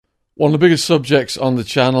One of the biggest subjects on the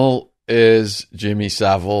channel is Jimmy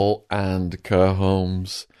Savile and care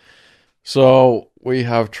homes. So we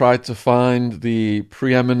have tried to find the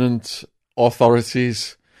preeminent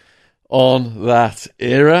authorities on that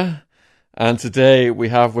era. And today we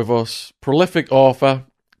have with us prolific author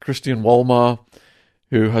Christian Wolmar,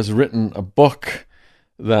 who has written a book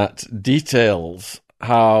that details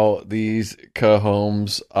how these care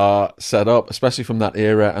homes are set up, especially from that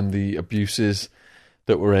era and the abuses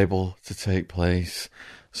that were able to take place.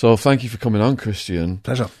 So thank you for coming on, Christian.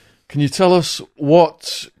 Pleasure. Can you tell us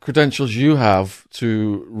what credentials you have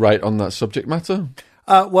to write on that subject matter?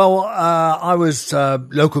 I was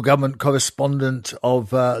local government correspondent of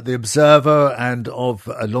The Observer and of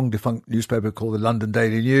a long-defunct newspaper called the London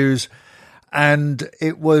Daily News. And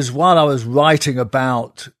it was while I was writing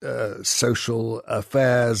about social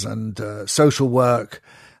affairs and social work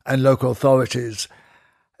and local authorities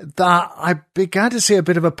that I began to see a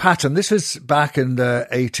bit of a pattern. This was back in the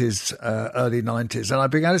 80s, early 90s, and I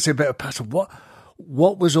began to see a bit of a pattern.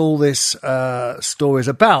 What was all this stories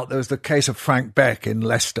about? There was the case of Frank Beck in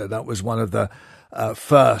Leicester. That was one of the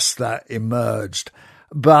first that emerged.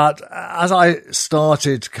 But as I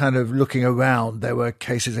started kind of looking around, there were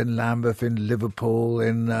cases in Lambeth, in Liverpool,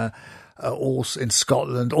 in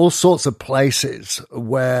Scotland, all sorts of places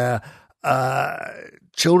where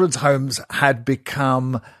children's homes had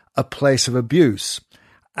become a place of abuse.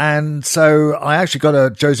 And so I actually got a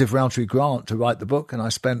Joseph Rowntree grant to write the book, and I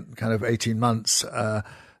spent kind of 18 months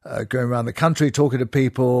going around the country talking to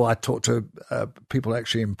people. I talked to people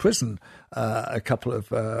actually in prison, a couple of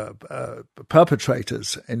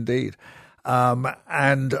perpetrators indeed,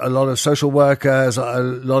 and a lot of social workers, a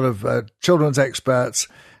lot of children's experts.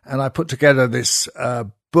 And I put together this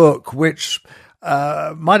book, which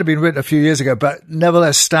might have been written a few years ago, but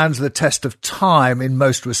nevertheless stands the test of time in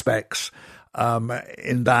most respects,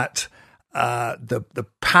 in that the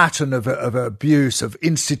pattern of abuse, of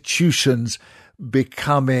institutions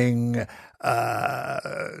becoming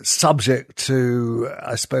subject to,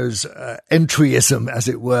 I suppose, entryism, as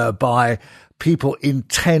it were, by people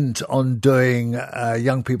intent on doing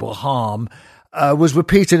young people harm, was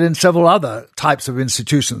repeated in several other types of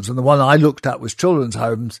institutions. And the one I looked at was children's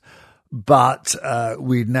homes, but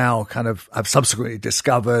we now kind of have subsequently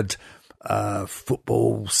discovered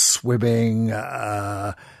football, swimming,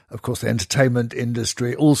 of course, the entertainment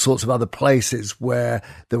industry, all sorts of other places where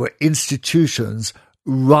there were institutions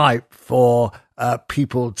ripe for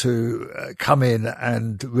people to come in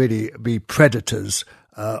and really be predators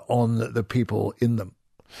on the people in them.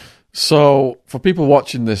 So for people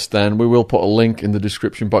watching this then, we will put a link in the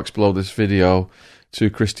description box below this video to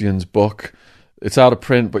Christian's book. It's out of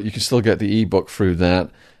print, but you can still get the ebook through that.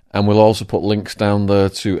 And we'll also put links down there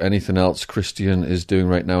to anything else Christian is doing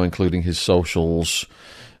right now, including his socials.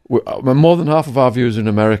 More than half of our viewers in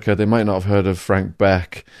America, they might not have heard of Frank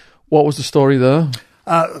Beck. What was the story there?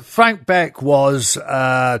 Frank Beck was,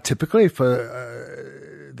 typically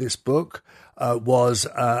for this book, was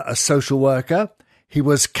a social worker. He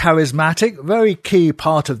was charismatic, very key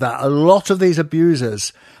part of that. A lot of these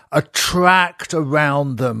abusers attract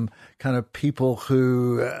around them kind of people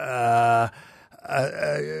who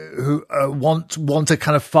want a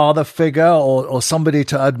kind of father figure or somebody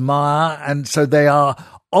to admire, and so they are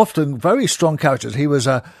often very strong characters. He was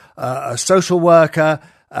a social worker.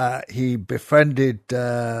 He befriended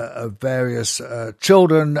various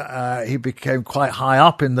children. He became quite high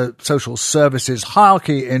up in the social services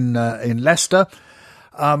hierarchy in Leicester,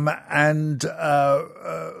 and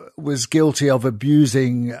was guilty of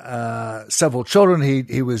abusing several children.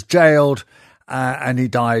 He was jailed, and he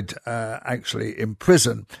died actually in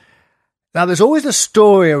prison. Now, there's always a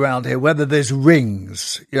story around here whether there's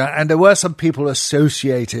rings, and there were some people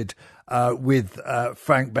associated with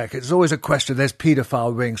Frank Beck. It's always a question, there's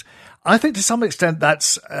paedophile rings. I think to some extent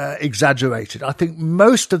that's exaggerated. I think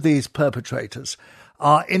most of these perpetrators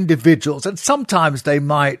are individuals, and sometimes they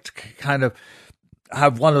might kind of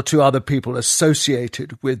have one or two other people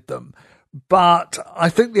associated with them. But I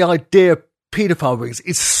think the idea of paedophile rings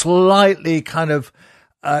is slightly kind of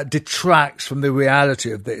detracts from the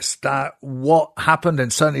reality of this, that what happened,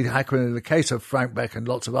 and certainly happened in the case of Frank Beck and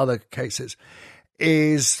lots of other cases,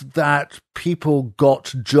 is that people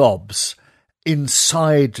got jobs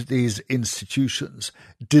inside these institutions,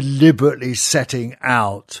 deliberately setting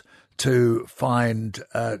out to find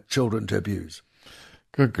children to abuse.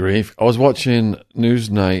 Good grief. I was watching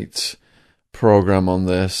Newsnight's program on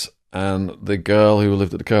this, and the girl who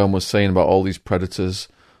lived at the care home was saying about all these predators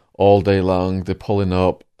all day long. They're pulling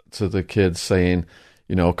up to the kids saying,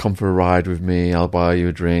 come for a ride with me, I'll buy you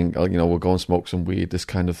a drink, we'll go and smoke some weed, this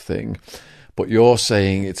kind of thing. But you're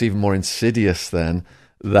saying it's even more insidious then,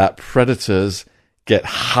 that predators get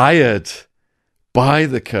hired by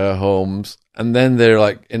the care homes, and then they're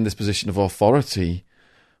like in this position of authority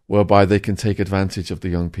whereby they can take advantage of the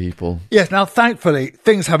young people. Yes, now thankfully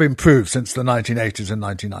things have improved since the 1980s and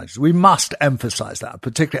 1990s. We must emphasise that,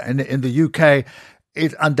 particularly in the UK.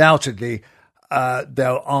 It undoubtedly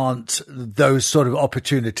there aren't those sort of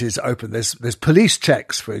opportunities open. There's police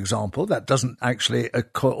checks, for example. That doesn't actually,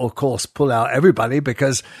 of course, pull out everybody,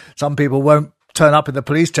 because some people won't turn up in the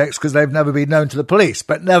police checks because they've never been known to the police.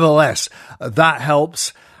 But nevertheless, that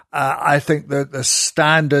helps. I think that the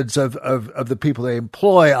standards of the people they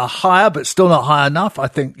employ are higher, but still not high enough. I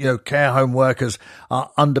think, care home workers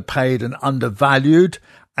are underpaid and undervalued,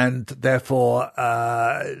 and therefore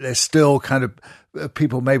they're still kind of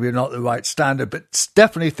people maybe not the right standard, but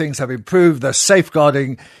definitely things have improved. The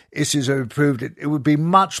safeguarding issues have improved. It would be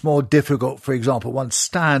much more difficult. For example, one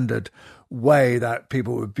standard way that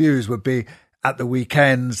people abuse would be at the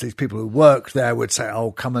weekends. These people who worked there would say,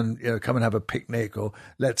 "Oh, come and have a picnic," or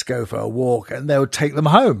 "Let's go for a walk," and they would take them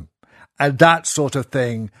home, and that sort of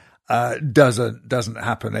thing doesn't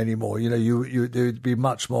happen anymore. There'd be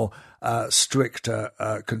much more stricter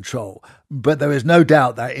control. But there is no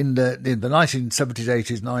doubt that in the 1970s,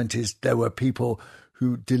 80s, 90s, there were people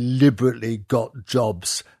who deliberately got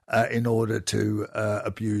jobs in order to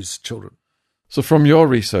abuse children. So from your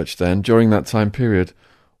research then, during that time period,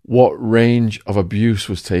 what range of abuse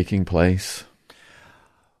was taking place?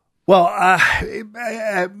 Well,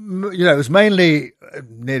 it was mainly,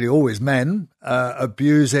 nearly always men,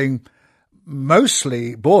 abusing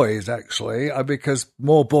mostly boys, actually, because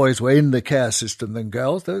more boys were in the care system than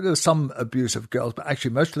girls. There was some abuse of girls, but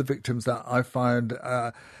actually most of the victims that I found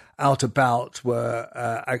out about were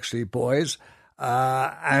actually boys.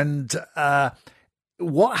 And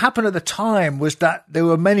what happened at the time was that there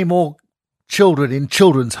were many more children in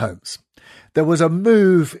children's homes. There was a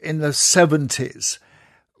move in the 70s,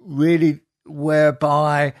 really,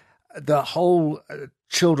 whereby the whole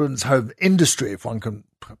children's home industry, if one can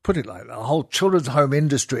put it like that, the whole children's home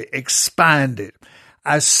industry expanded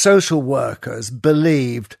as social workers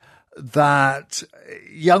believed that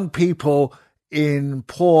young people in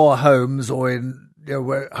poor homes or in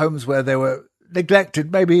homes where they were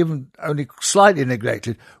neglected, maybe even only slightly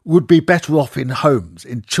neglected, would be better off in homes,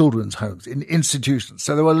 in children's homes, in institutions.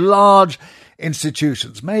 So there were large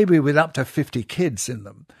institutions, maybe with up to 50 kids in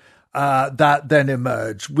them, that then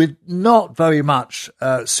emerged with not very much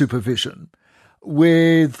supervision,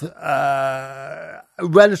 with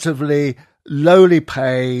relatively lowly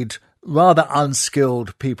paid, rather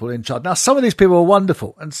unskilled people in charge. Now, some of these people were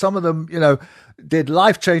wonderful, and some of them, did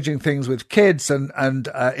life-changing things with kids and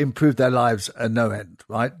improved their lives at no end,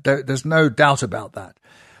 right? There's no doubt about that.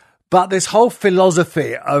 But this whole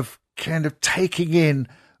philosophy of kind of taking in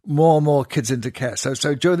more and more kids into care. So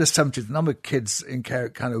during the 70s, the number of kids in care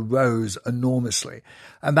kind of rose enormously.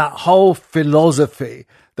 And that whole philosophy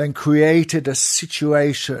then created a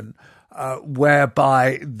situation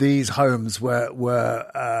whereby these homes were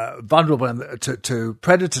vulnerable to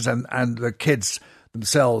predators, and the kids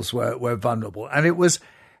themselves were vulnerable. And it was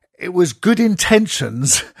good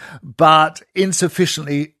intentions, but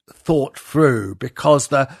insufficiently thought through, because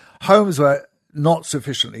the homes were not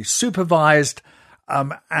sufficiently supervised,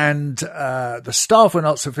 and the staff were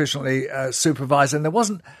not sufficiently supervised, and there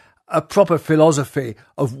wasn't a proper philosophy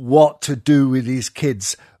of what to do with these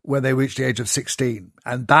kids when they reach the age of 16.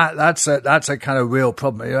 And that's a kind of real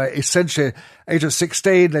problem. Essentially, age of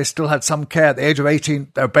 16, they still had some care. At the age of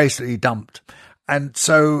 18, they're basically dumped. And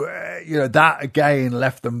so, that again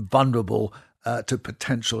left them vulnerable to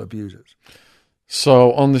potential abusers.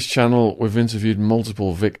 So on this channel, we've interviewed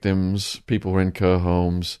multiple victims, people who are in care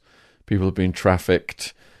homes, people who've been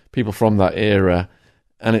trafficked, people from that era.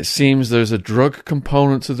 And it seems there's a drug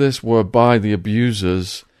component to this, whereby the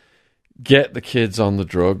abusers get the kids on the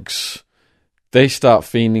drugs. They start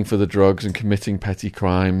fiending for the drugs and committing petty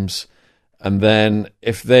crimes. And then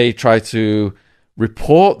if they try to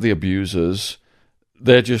report the abusers,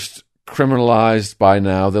 they're just criminalized by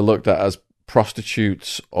now. They're looked at as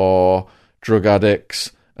prostitutes or drug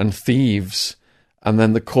addicts and thieves, and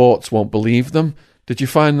then the courts won't believe them. Did you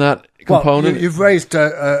find that component? Well, you've raised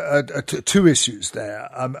two issues there.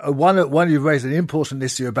 One, you've raised an important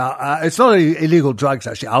issue about it's not illegal drugs.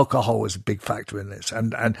 Actually, alcohol was a big factor in this,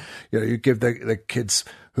 and you give the kids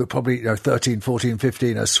who are probably 13, 14,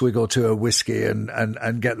 15 a swig or two of whiskey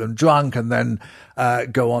and get them drunk, and then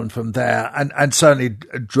go on from there. And certainly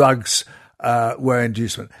drugs were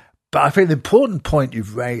inducement. But I think the important point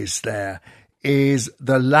you've raised there is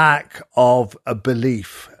the lack of a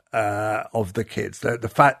belief of the kids.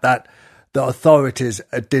 The fact that the authorities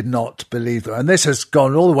did not believe them. And this has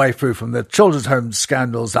gone all the way through from the children's home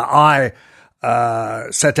scandals that I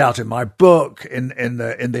set out in my book in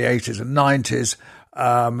the 80s and 90s,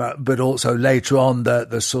 but also later on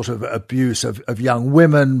the sort of abuse of young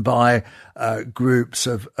women by groups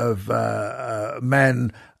of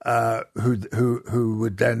men who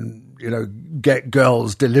would then get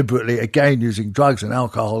girls deliberately, again using drugs and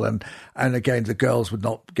alcohol, and again the girls would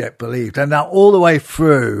not get believed. And now all the way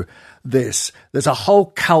through this, there's a whole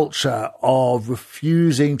culture of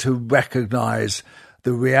refusing to recognize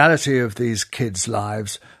the reality of these kids'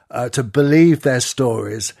 lives, to believe their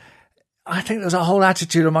stories. I think there's a whole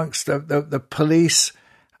attitude amongst the police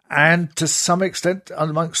and to some extent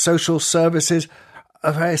amongst social services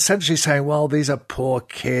of essentially saying, well, these are poor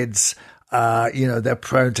kids, they're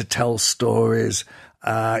prone to tell stories,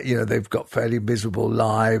 they've got fairly miserable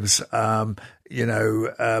lives, but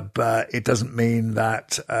it doesn't mean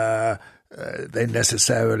that they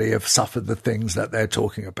necessarily have suffered the things that they're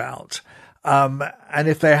talking about. And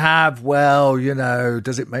if they have, well,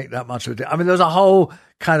 does it make that much of a difference? I mean, there's a whole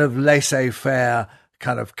kind of laissez-faire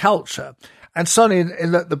kind of culture. And certainly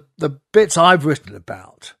in the bits I've written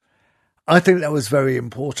about, I think that was very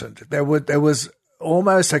important. There was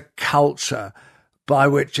almost a culture by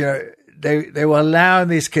which they were allowing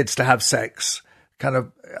these kids to have sex, kind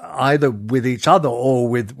of either with each other or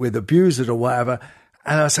with abusers or whatever.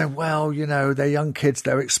 And I said, well, they're young kids,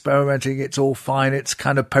 they're experimenting, it's all fine, it's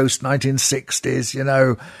kind of post-1960s,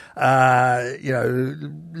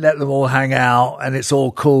 let them all hang out and it's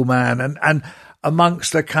all cool, man. And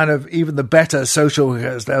amongst the kind of even the better social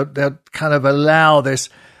workers, they'll kind of allow this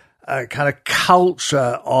kind of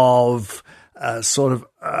culture of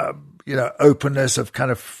openness, of kind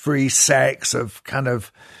of free sex, of kind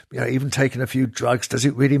of, even taking a few drugs. Does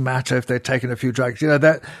it really matter if they're taking a few drugs?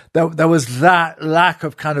 That there was that lack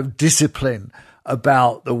of kind of discipline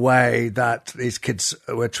about the way that these kids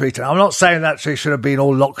were treated. I'm not saying that they should have been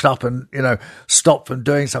all locked up and, stopped from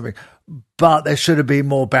doing something, but there should have been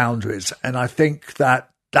more boundaries. And I think that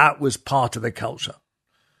was part of the culture.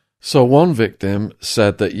 So one victim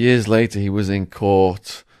said that years later he was in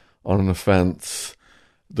court on an offence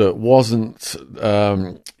that wasn't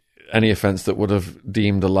any offence that would have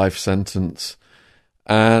deemed a life sentence.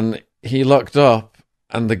 And he looked up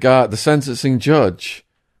and the sentencing judge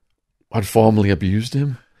had formally abused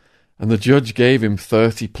him. And the judge gave him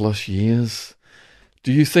 30 plus years.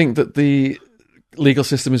 Do you think that the legal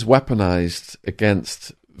system is weaponized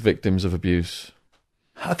against victims of abuse?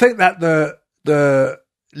 I think that the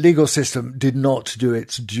legal system did not do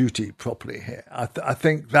its duty properly here. I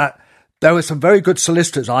think that there were some very good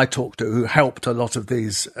solicitors I talked to who helped a lot of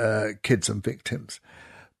these kids and victims.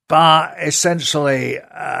 But essentially,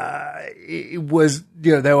 it was,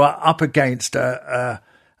 they were up against a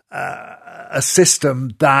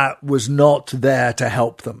system that was not there to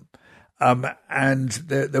help them. And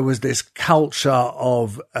there was this culture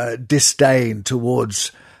of disdain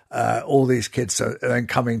towards all these kids and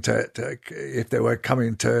coming to if they were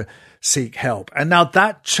coming to seek help. And now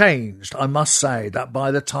that changed. I must say that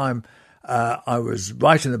by the time I was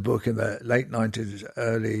writing the book in the late 90s,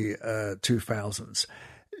 early 2000s,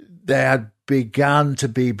 they had begun to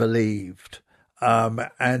be believed.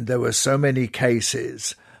 And there were so many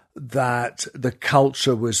cases that the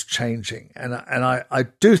culture was changing. And I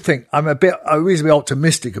do think I'm reasonably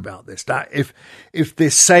optimistic about this, that if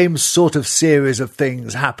this same sort of series of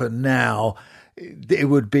things happen now, it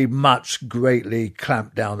would be much greatly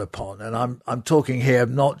clamped down upon. And I'm talking here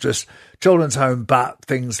not just children's home, but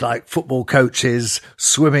things like football coaches,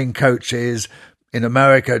 swimming coaches, in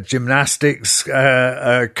America, gymnastics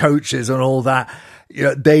coaches and all that.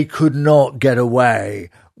 They could not get away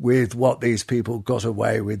with what these people got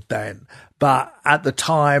away with then. But at the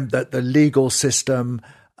time that the legal system,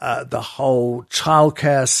 the whole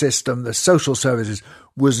childcare system, the social services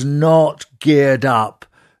was not geared up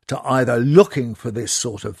to either looking for this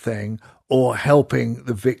sort of thing or helping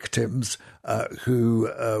the victims who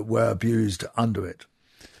were abused under it.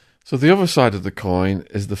 So the other side of the coin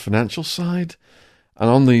is the financial side. And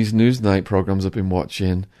on these Newsnight programs I've been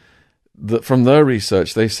watching, from their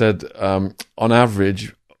research, they said on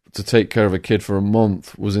average, to take care of a kid for a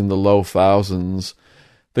month was in the low thousands.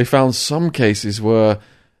 They found some cases where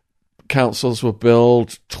councils were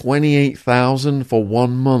billed $28,000 for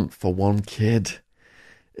 1 month for one kid.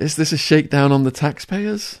 Is this a shakedown on the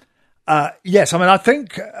taxpayers? Yes. I mean, I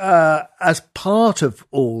think as part of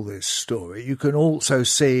all this story, you can also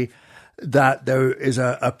see that there is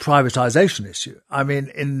a privatization issue. I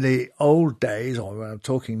mean, in the old days, or I'm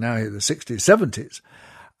talking now here, the 60s, 70s,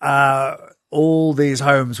 all these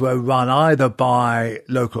homes were run either by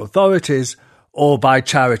local authorities or by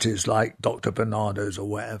charities like Dr. Bernardo's or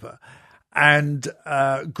whatever. And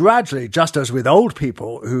gradually, just as with old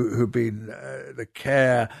people who've been, the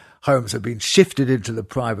care homes have been shifted into the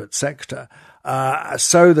private sector,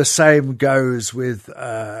 so the same goes with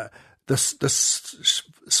the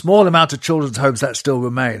small amount of children's homes that still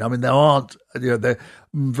remain. I mean, there aren't, there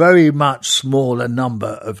very much smaller number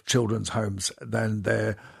of children's homes than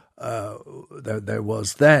there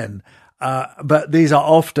was then. But these are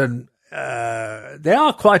often, they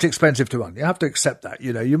are quite expensive to run. You have to accept that.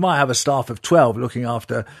 You might have a staff of 12 looking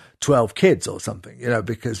after 12 kids or something,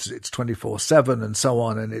 because it's 24/7 and so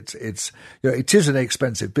on. And it is an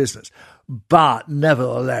expensive business. But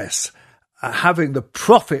nevertheless, having the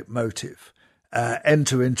profit motive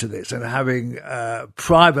enter into this and having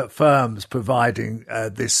private firms providing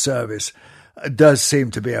this service does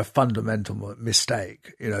seem to be a fundamental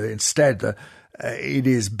mistake. Instead, it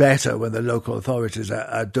is better when the local authorities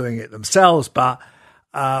are doing it themselves. But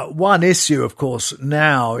one issue, of course,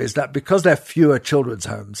 now is that because there are fewer children's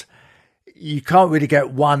homes, you can't really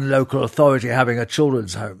get one local authority having a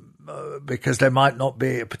children's home because there might not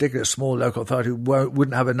be a particular small local authority who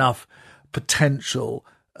wouldn't have enough potential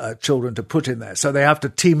children to put in there. So they have to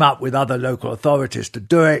team up with other local authorities to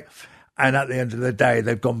do it. And at the end of the day,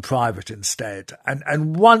 they've gone private instead.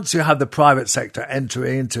 And once you have the private sector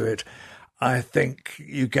entering into it, I think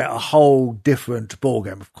you get a whole different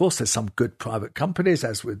ballgame. Of course, there's some good private companies,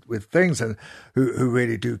 as with things, and who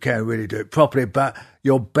really do care and really do it properly. But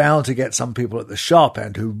you're bound to get some people at the sharp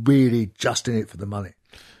end who really just in it for the money.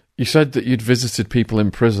 You said that you'd visited people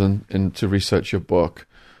in prison to research your book.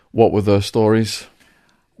 What were those stories?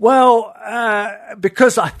 Well,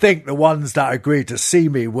 because I think the ones that agreed to see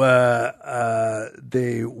me were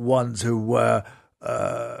the ones who were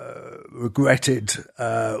regretted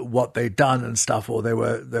what they'd done and stuff, or they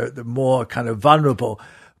were the more kind of vulnerable.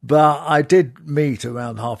 But I did meet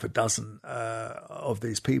around half a dozen of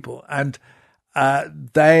these people, and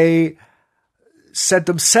they said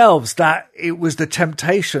themselves that it was the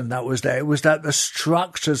temptation that was there. It was that the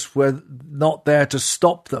structures were not there to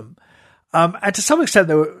stop them. And to some extent,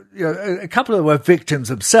 there were, a couple of them were victims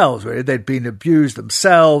themselves, really. They'd been abused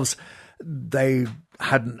themselves. They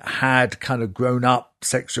hadn't had kind of grown up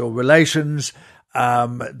sexual relations.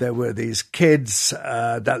 There were these kids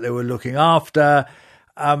that they were looking after,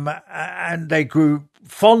 and they grew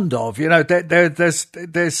fond of. There's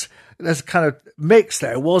kind of mix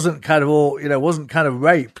there. It wasn't kind of all, it wasn't kind of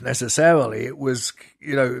rape necessarily. It was,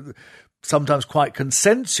 sometimes quite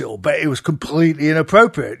consensual, but it was completely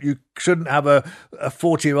inappropriate. You shouldn't have a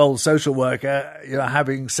 40-year-old social worker,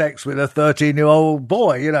 having sex with a 13-year-old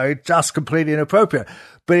boy. It's just completely inappropriate.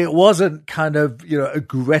 But it wasn't kind of,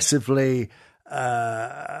 aggressively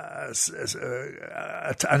an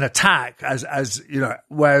attack as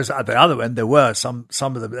whereas at the other end there were some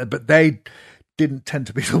of them, but they didn't tend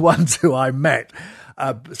to be the ones who I met.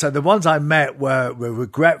 So the ones I met were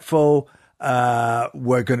regretful.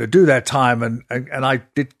 Were going to do their time, and I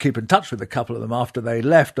did keep in touch with a couple of them after they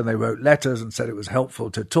left, and they wrote letters and said it was helpful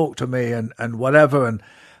to talk to me and whatever, and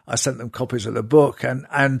I sent them copies of the book,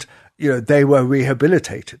 and they were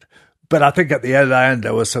rehabilitated. But I think at the end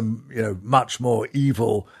there were some much more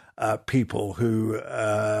evil people who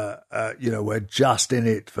were just in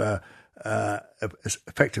it for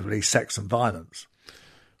effectively sex and violence.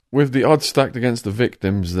 With the odds stacked against the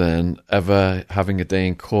victims, then ever having a day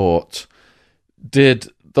in court,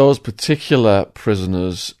 did those particular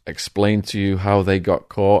prisoners explain to you how they got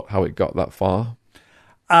caught, how it got that far?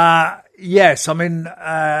 Yes. I mean,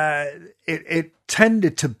 it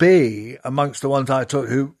tended to be amongst the ones I talked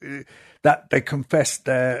that they confessed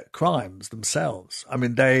their crimes themselves. I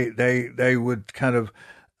mean, they would kind of,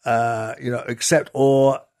 accept,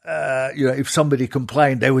 or, if somebody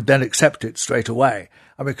complained, they would then accept it straight away.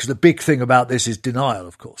 I mean, because the big thing about this is denial,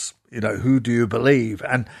 of course. Who do you believe?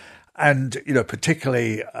 And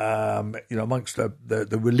particularly, amongst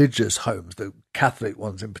the religious homes, the Catholic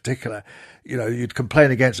ones in particular, you'd complain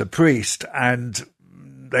against a priest and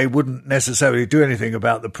they wouldn't necessarily do anything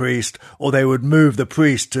about the priest, or they would move the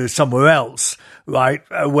priest to somewhere else, right,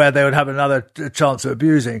 where they would have another chance of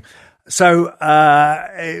abusing. So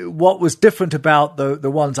what was different about the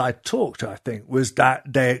ones I talked to, I think, was that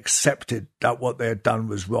they accepted that what they had done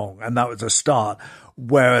was wrong, and that was a start.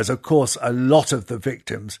 Whereas, of course, a lot of the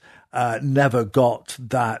victims never got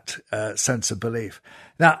that sense of belief.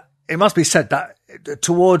 Now, it must be said that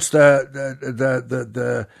towards the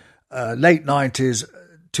late 90s,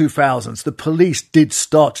 2000s, the police did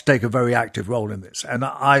start to take a very active role in this. And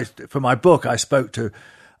for my book, I spoke to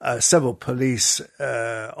several police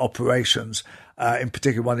operations, in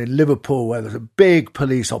particular one in Liverpool, where there's a big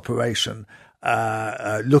police operation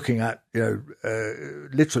looking at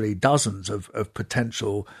literally dozens of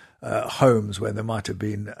potential homes where there might have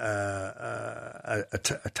been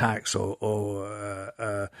attacks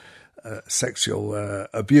or sexual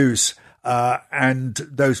abuse. And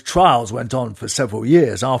those trials went on for several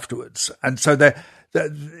years afterwards. And so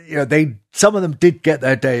some of them did get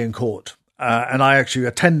their day in court. And I actually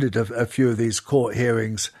attended a few of these court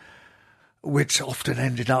hearings, which often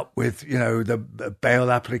ended up with, the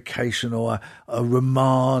bail application or a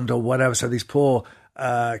remand or whatever. So these poor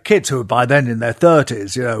kids who were by then in their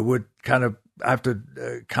 30s, would kind of have to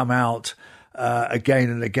come out again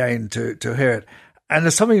and again to hear it. And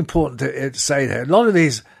there's something important to say there. A lot of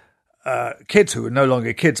these kids who were no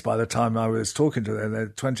longer kids by the time I was talking to them, in their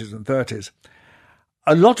 20s and 30s,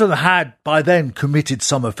 a lot of them had by then committed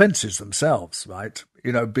some offences themselves, right?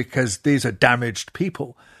 Because these are damaged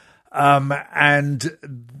people. And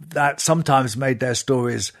that sometimes made their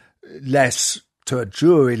stories to a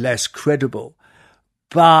jury, less credible.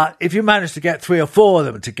 But if you manage to get 3 or 4 of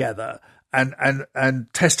them together and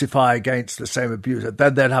testify against the same abuser,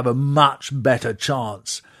 then they'd have a much better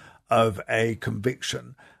chance of a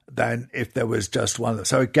conviction than if there was just one of them.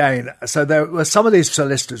 So there were some of these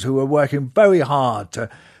solicitors who were working very hard to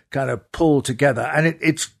kind of pull together. And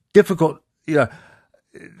it's difficult, there's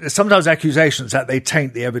sometimes accusations that they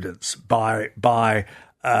taint the evidence by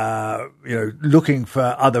looking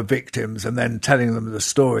for other victims and then telling them the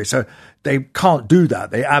story. So they can't do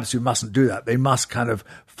that. They absolutely mustn't do that. They must kind of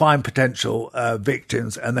find potential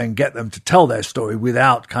victims and then get them to tell their story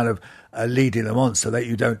without kind of leading them on so that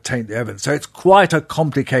you don't taint the evidence. So it's quite a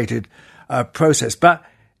complicated process. But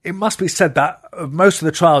it must be said that most of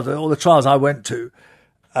the trials, all the trials I went to,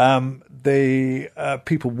 the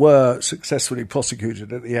people were successfully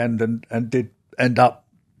prosecuted at the end and did end up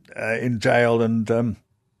in jail and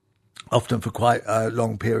often for quite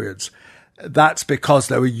long periods. That's because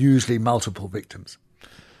there were usually multiple victims.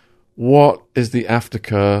 What is the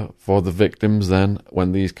aftercare for the victims then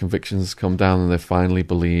when these convictions come down and they're finally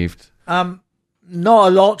believed? Not a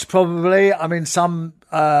lot, probably. I mean, some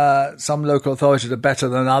local authorities are better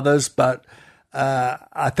than others, but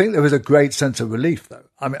I think there was a great sense of relief, though.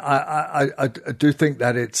 I mean, I do think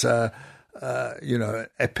that it's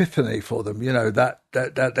epiphany for them.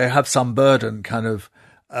 That they have some burden kind of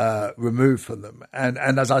removed from them, and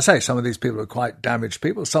as I say, some of these people are quite damaged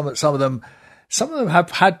people. Some of them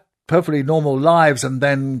have had perfectly normal lives, and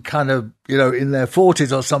then kind of in their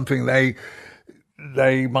 40s or something they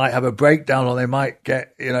might have a breakdown, or they might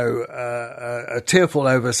get tearful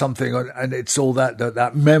over something, and it's all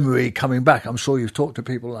that memory coming back. I'm sure you've talked to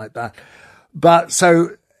people like that. But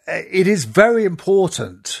so it is very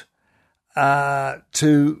important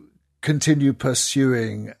to continue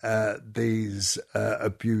pursuing these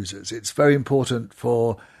abusers. It's very important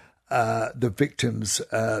for the victims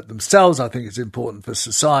themselves. I think it's important for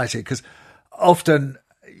society, because often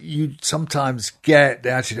you sometimes get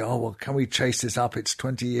the attitude, oh, well, can we chase this up? It's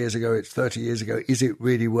 20 years ago, it's 30 years ago. Is it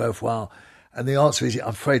really worthwhile? And the answer is, I'm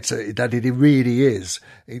afraid that it really is.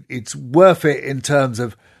 It's worth it in terms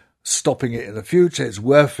of stopping it in the future. It's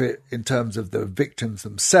worth it in terms of the victims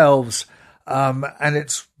themselves. And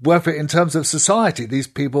it's worth it in terms of society. These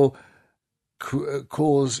people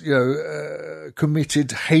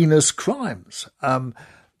committed heinous crimes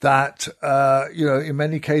that, in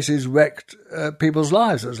many cases wrecked people's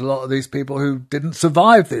lives. There's a lot of these people who didn't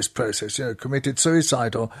survive this process, committed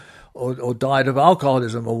suicide or died of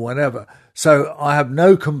alcoholism or whatever. So I have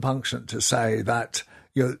no compunction to say that,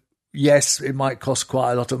 yes, it might cost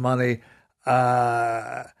quite a lot of money.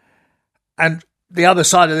 And the other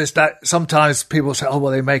side of this, that sometimes people say, oh,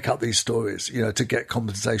 well, they make up these stories, to get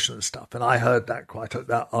compensation and stuff. And I heard that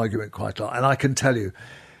argument quite a lot. And I can tell you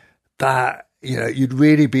that, you'd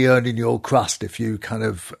really be earning your crust if you kind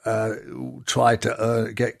of try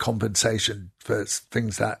to get compensation for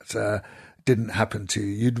things that didn't happen to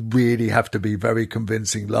you. You'd really have to be a very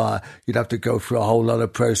convincing liar. You'd have to go through a whole lot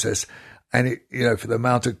of process. And for the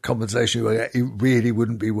amount of compensation you get, it really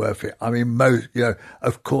wouldn't be worth it. I mean,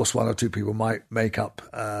 of course, 1 or 2 people might make up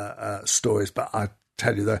stories, but I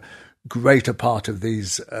tell you, the greater part of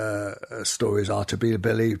these stories are to be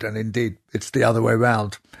believed. And indeed, it's the other way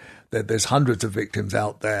around. There's hundreds of victims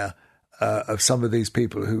out there of some of these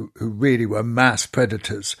people who really were mass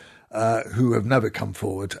predators, who have never come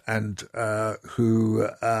forward, and whose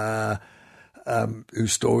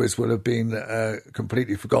stories will have been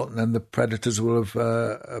completely forgotten, and the perpetrators will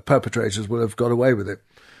have got away with it.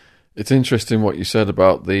 It's interesting what you said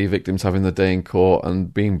about the victims having their day in court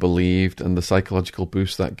and being believed and the psychological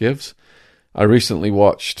boost that gives. I recently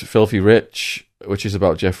watched Filthy Rich, which is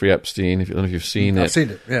about Jeffrey Epstein. I don't know if you've seen it. I've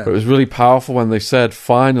seen it, yeah. But it was really powerful when they said,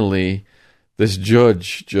 finally, this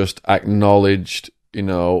judge just acknowledged, we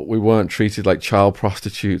weren't treated like child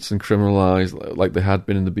prostitutes and criminalized like they had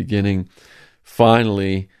been in the beginning.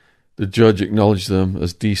 Finally, the judge acknowledged them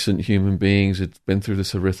as decent human beings who'd been through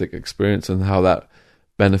this horrific experience and how that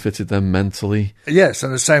benefited them mentally. Yes,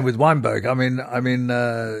 and the same with Weinberg.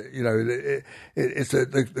 It's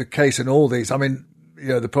the case in all these.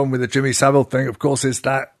 The problem with the Jimmy Savile thing, of course, is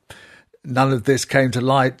that none of this came to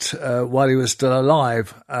light while he was still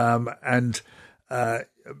alive.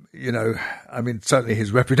 Certainly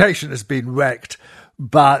his reputation has been wrecked,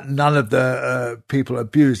 but none of the people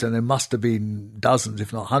abused, and there must have been dozens,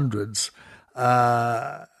 if not hundreds,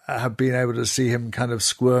 have been able to see him kind of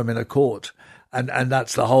squirm in a court. And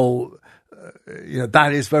that's the whole,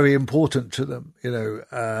 that is very important to them, to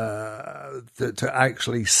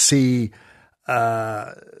actually see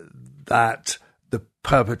that the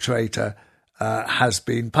perpetrator has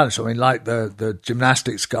been punished. Like the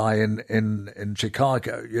gymnastics guy in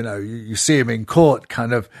Chicago, you see him in court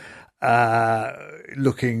kind of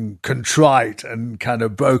looking contrite and kind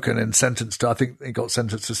of broken and sentenced to, I think he got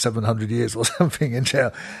sentenced to 700 years or something in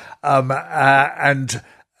jail.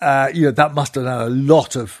 That must have done a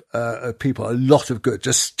lot of people a lot of good.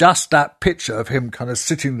 Just that picture of him kind of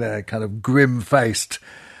sitting there, kind of grim-faced,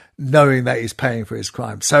 knowing that he's paying for his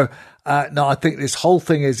crime. So, no, I think this whole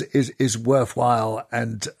thing is worthwhile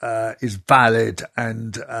and is valid.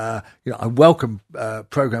 And I welcome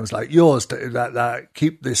programs like yours that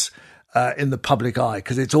keep this in the public eye,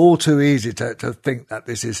 because it's all too easy to think that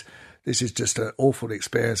this is just an awful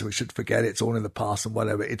experience and we should forget it's all in the past and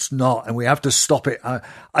whatever. It's not, and we have to stop it.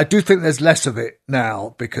 I do think there's less of it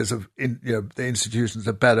now because of the institutions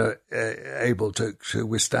are better able to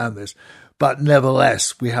withstand this. But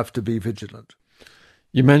nevertheless, we have to be vigilant.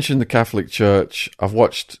 You mentioned the Catholic Church. I've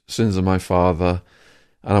watched Sins of My Father,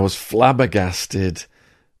 and I was flabbergasted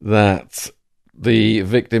that the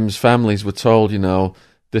victims' families were told,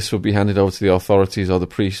 this would be handed over to the authorities or the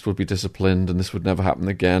priest would be disciplined and this would never happen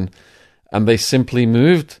again. And they simply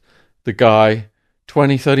moved the guy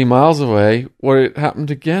 20, 30 miles away where it happened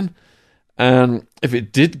again. And if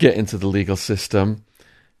it did get into the legal system,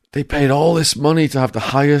 they paid all this money to have the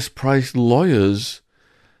highest priced lawyers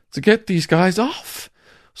to get these guys off.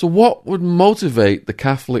 So what would motivate the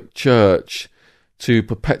Catholic Church to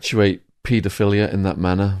perpetuate paedophilia in that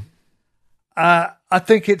manner? I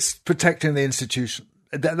think it's protecting the institution.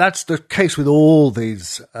 That's the case with all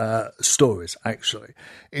these stories, actually,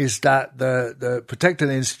 is that the protecting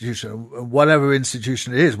the institution, whatever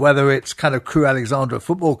institution it is, whether it's kind of Crewe Alexandra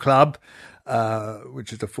Football Club,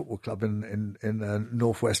 which is a football club in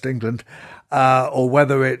northwest England, or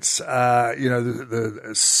whether it's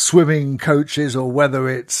the swimming coaches, or whether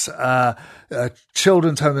it's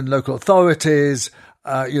children's home and local authorities,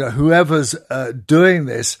 whoever's doing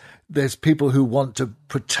this, there's people who want to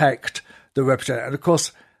protect the reputation. And of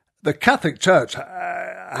course, the Catholic Church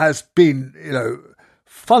has been,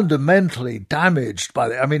 fundamentally damaged by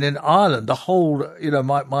it. In Ireland, the whole,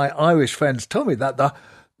 my Irish friends tell me that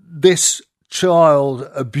this child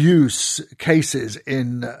abuse cases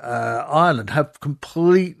in Ireland have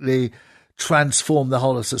completely transformed the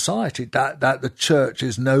whole of society, that the church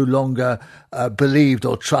is no longer believed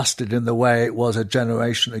or trusted in the way it was a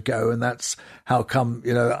generation ago. And that's how come,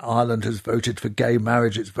 Ireland has voted for gay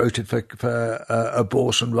marriage, it's voted for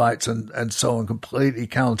abortion rights and so on, completely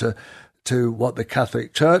counter to what the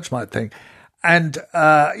Catholic Church might think. And,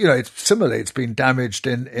 it's similarly, it's been damaged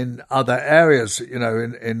in other areas, in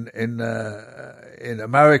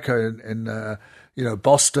America, in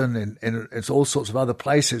Boston, in it's all sorts of other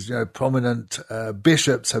places. Prominent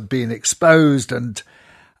bishops have been exposed, and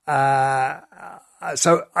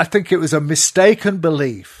so I think it was a mistaken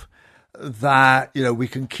belief that we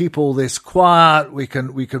can keep all this quiet, we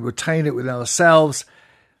can retain it within ourselves,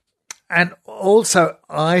 and also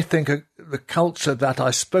I think the culture that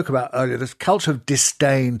I spoke about earlier, this culture of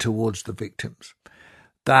disdain towards the victims.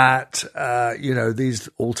 That, these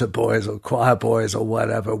altar boys or choir boys or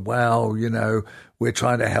whatever, we're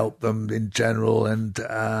trying to help them in general. And,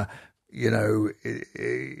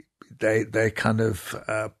 they kind of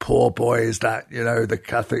poor boys that, the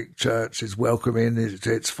Catholic Church is welcoming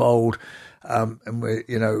into its fold. And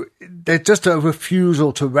they're just a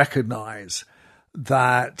refusal to recognize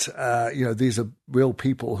that, these are real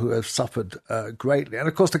people who have suffered greatly. And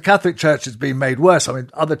of course, the Catholic Church has been made worse.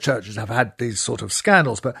 Other churches have had these sort of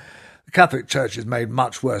scandals, but the the Catholic Church is made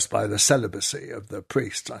much worse by the celibacy of the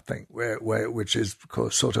priests, I think, which is, of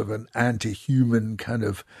course, sort of an anti-human kind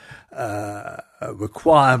of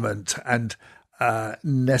requirement, and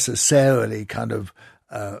necessarily kind of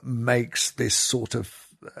makes this sort of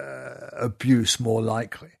abuse more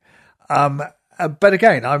likely. But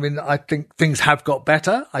again, I mean, I think things have got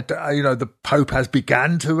better. The Pope has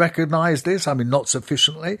began to recognise this. I mean, not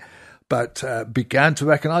sufficiently, but began to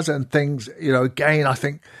recognise it. And things, again, I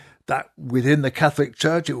think that within the Catholic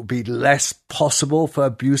Church, it would be less possible for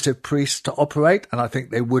abusive priests to operate. And I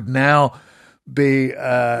think they would now be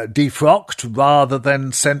defrocked rather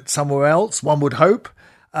than sent somewhere else, one would hope.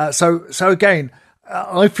 So again,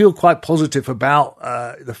 I feel quite positive about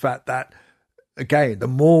the fact that, again, the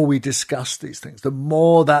more we discuss these things, the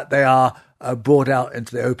more that they are brought out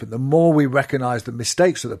into the open, the more we recognise the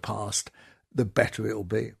mistakes of the past, the better it will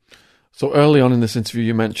be. So early on in this interview,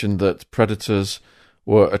 you mentioned that predators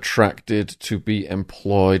were attracted to be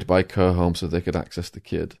employed by care homes so they could access the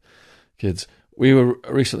kids. We were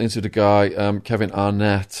recently interviewed a guy, Kevin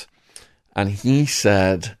Arnett, and he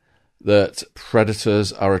said that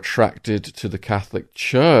predators are attracted to the Catholic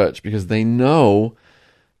Church because they know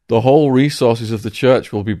the whole resources of the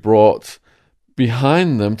church will be brought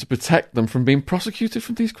behind them to protect them from being prosecuted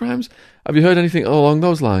for these crimes. Have you heard anything along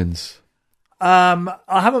those lines? I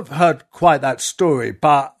haven't heard quite that story,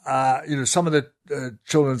 but some of the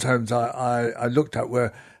children's homes I looked at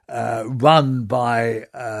were run by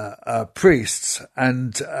priests,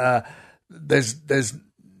 and there's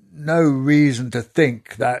no reason to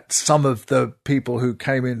think that some of the people who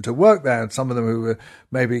came in to work there, and some of them who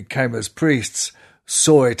maybe came as priests,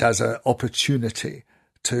 saw it as an opportunity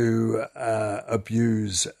to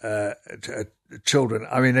abuse children.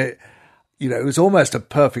 I mean, it was almost a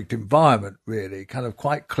perfect environment, really, kind of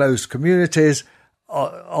quite close communities,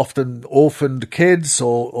 often orphaned kids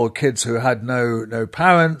or kids who had no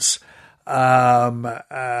parents,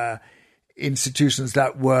 institutions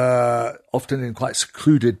that were often in quite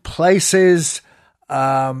secluded places.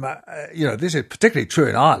 This is particularly true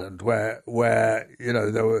in Ireland, where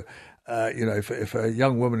there were. If a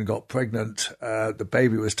young woman got pregnant, the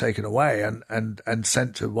baby was taken away and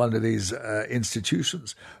sent to one of these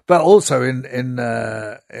institutions. But also in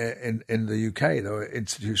the UK, there were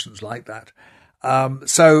institutions like that.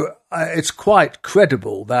 So it's quite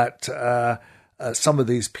credible that some of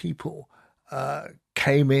these people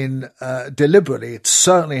came in deliberately. It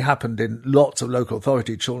certainly happened in lots of local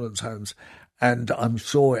authority children's homes. And I'm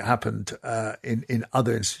sure it happened in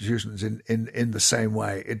other institutions in the same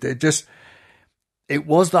way. It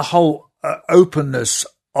was the whole openness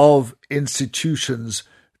of institutions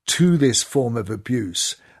to this form of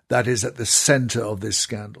abuse that is at the centre of this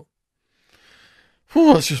scandal.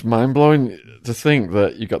 Oh, it's just mind-blowing to think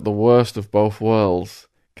that you got the worst of both worlds.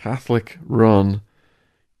 Catholic-run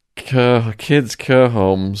kids' care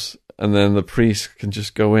homes, and then the priest can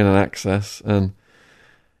just go in and access and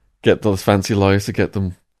get those fancy lawyers to get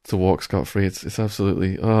them to walk scot-free. It's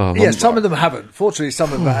absolutely... Yes, some of them haven't. Fortunately,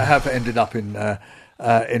 some of them have ended up in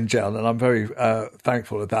jail, and I'm very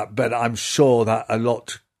thankful of that. But I'm sure that a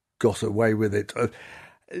lot got away with it.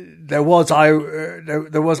 There was,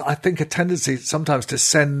 I think, a tendency sometimes to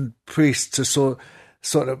send priests to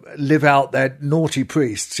sort of live out their naughty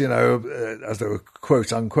priests, as they were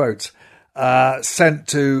quote unquote, sent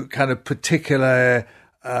to kind of particular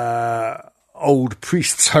old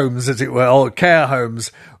priests' homes, as it were, or care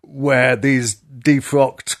homes, where these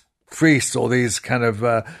defrocked priests or these kind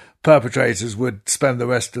of perpetrators would spend the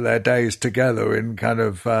rest of their days together in kind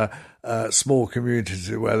of small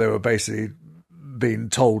communities where they were basically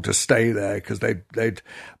being told to stay there because they'd.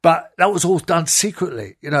 But that was all done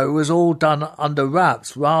secretly. It was all done under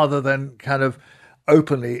wraps rather than kind of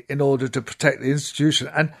openly in order to protect the institution.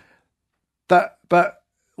 And but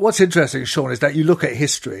what's interesting, Sean, is that you look at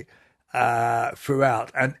history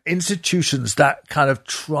throughout, and institutions that kind of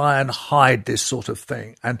try and hide this sort of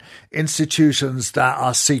thing, and institutions that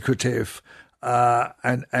are secretive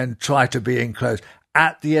and try to be enclosed.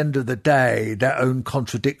 At the end of the day, their own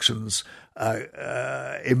contradictions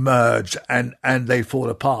emerge and they fall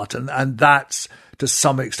apart, and that's to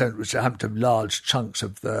some extent which happened to large chunks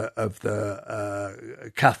of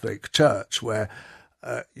the Catholic Church, where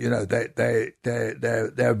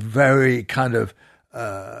they're very kind of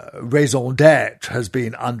raison d'etre has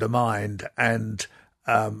been undermined, and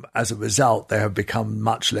as a result, they have become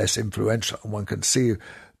much less influential. And one can see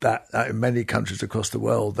that in many countries across the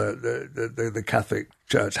world, the Catholic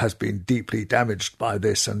Church has been deeply damaged by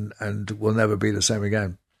this, and will never be the same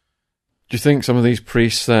again. Do you think some of these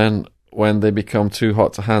priests then, when they become too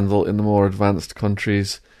hot to handle in the more advanced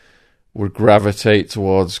countries, would gravitate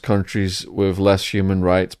towards countries with less human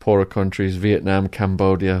rights, poorer countries, Vietnam,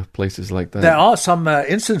 Cambodia, places like that. There are some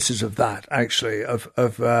instances of that, actually,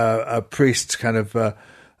 of priests kind of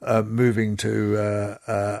moving to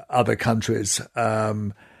other countries,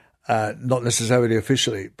 not necessarily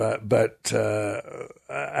officially, but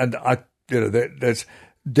and there's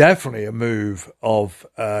definitely a move of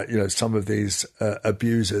some of these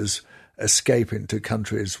abusers escaping to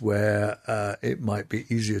countries where it might be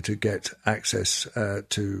easier to get access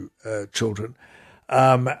to children.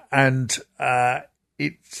 And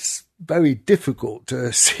it's very difficult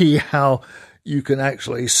to see how you can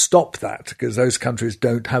actually stop that, because those countries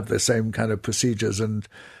don't have the same kind of procedures and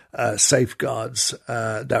safeguards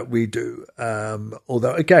that we do.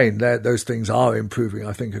 Although, again, those things are improving,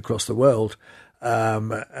 I think, across the world.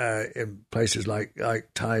 In places like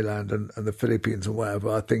Thailand and the Philippines and wherever,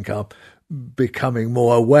 I think are becoming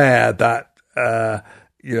more aware that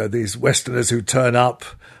these Westerners who turn up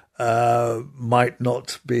might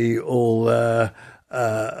not be all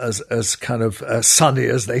as kind of sunny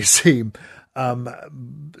as they seem.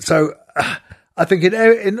 So I think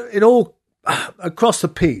in all across the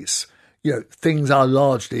piece, things are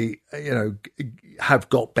largely have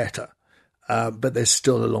got better, but there's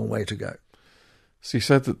still a long way to go. So you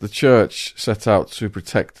said that the church set out to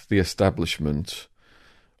protect the establishment,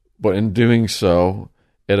 but in doing so,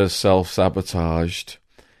 it has self-sabotaged.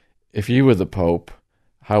 If you were the Pope,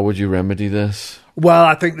 how would you remedy this? Well,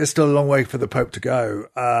 I think there's still a long way for the Pope to go.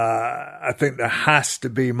 I think there has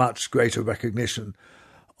to be much greater recognition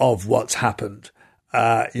of what's happened.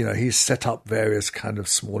 He's set up various kind of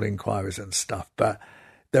small inquiries and stuff, but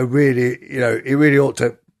they're really, he really ought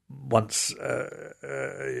to, once,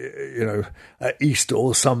 at Easter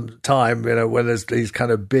or some time, when there's these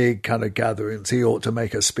kind of big kind of gatherings, he ought to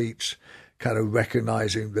make a speech kind of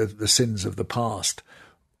recognising the sins of the past,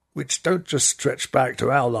 which don't just stretch back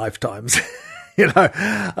to our lifetimes.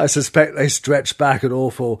 I suspect they stretch back an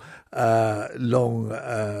awful long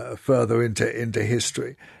further into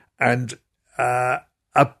history. And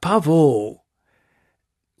above all,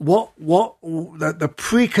 what the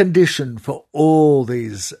precondition for all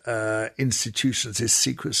these institutions is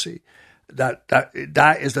secrecy.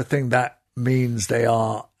 That is the thing that means they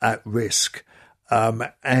are at risk,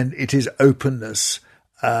 and it is openness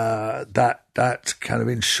that kind of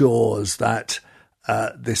ensures that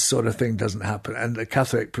this sort of thing doesn't happen. And the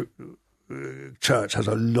Catholic Church has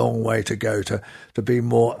a long way to go to be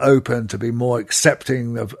more open, to be more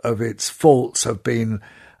accepting of its faults, of being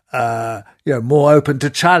more open to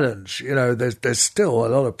challenge. There's still a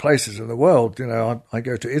lot of places in the world. I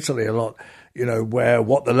go to Italy a lot. Where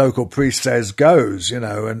what the local priest says goes.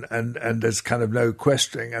 And there's kind of no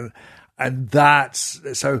questioning. And that's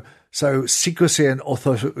so secrecy and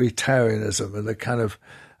authoritarianism are the kind of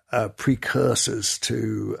precursors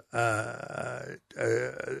to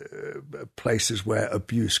places where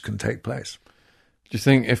abuse can take place. Do you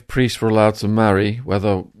think if priests were allowed to marry,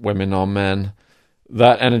 whether women or men,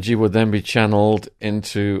 that energy would then be channeled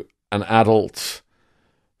into an adult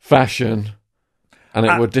fashion and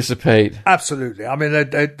it would dissipate? Absolutely. I mean,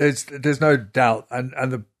 there's no doubt.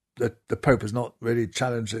 And the Pope has not really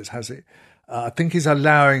challenged this, has he? I think he's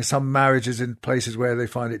allowing some marriages in places where they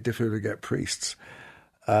find it difficult to get priests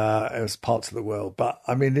as parts of the world. But,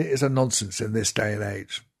 I mean, it is a nonsense in this day and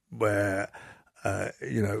age where,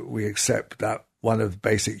 we accept that one of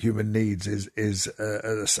basic human needs is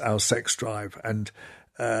our sex drive. And,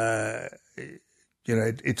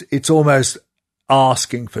 it's almost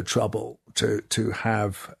asking for trouble to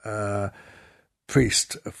have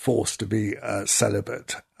priest forced to be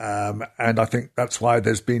celibate. And I think that's why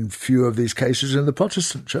there's been few of these cases in the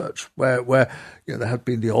Protestant church where there have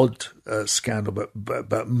been the odd scandal,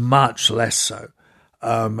 but much less so.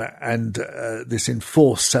 And this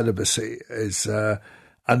enforced celibacy is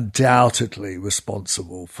undoubtedly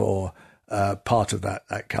responsible for part of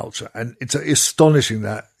that culture. And it's astonishing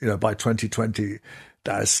that, by 2020,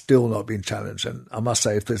 that has still not been challenged. And I must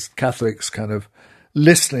say, if there's Catholics kind of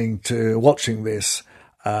watching this,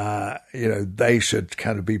 they should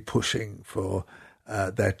kind of be pushing for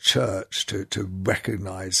their church to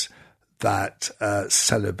recognise that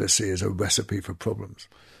celibacy is a recipe for problems.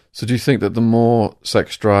 So do you think that the more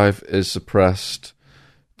sex drive is suppressed,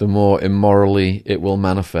 the more immorally it will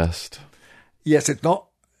manifest? Yes, it's not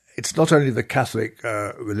only the Catholic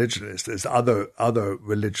religion. There's other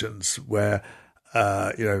religions where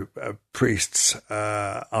priests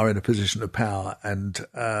are in a position of power and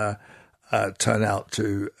turn out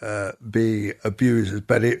to be abusers,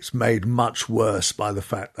 but it's made much worse by the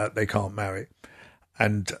fact that they can't marry.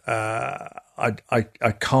 And I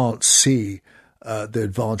can't see the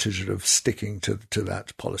advantage of sticking to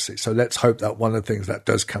that policy. So let's hope that one of the things that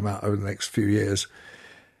does come out over the next few years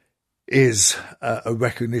is a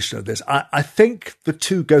recognition of this. I think the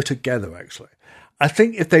two go together, actually. I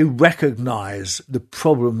think if they recognise the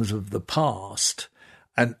problems of the past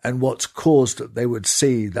and what's caused it, they would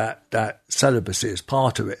see that celibacy is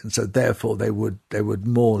part of it, and so therefore they would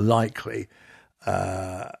more likely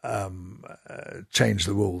change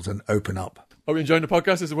the rules and open up. Hope you're enjoying the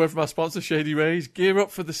podcast. This is a word from our sponsor, Shady Rays. Gear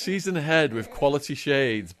up for the season ahead with quality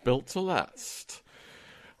shades built to last.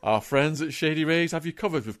 Our friends at Shady Rays have you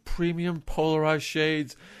covered with premium polarised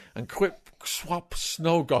shades and quick swap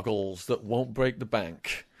snow goggles that won't break the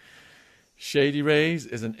bank. Shady Rays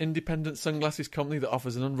is an independent sunglasses company that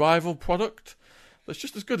offers an unrivaled product that's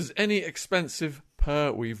just as good as any expensive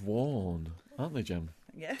pair we've worn. Aren't they, Jem?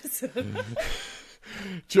 Yes.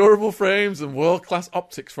 Durable frames and world-class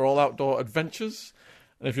optics for all outdoor adventures.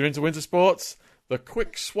 And if you're into winter sports, the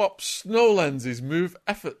quick swap snow lenses move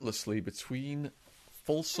effortlessly between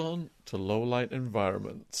full sun to low light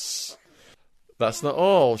environments. That's not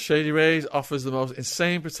all. Shady Rays offers the most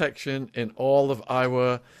insane protection in all of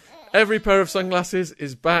eyewear. Every pair of sunglasses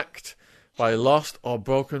is backed by lost or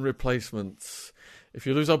broken replacements. If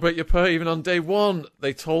you lose or break your pair, even on day one,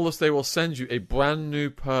 they told us they will send you a brand new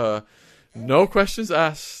pair. No questions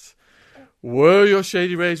asked. Wear your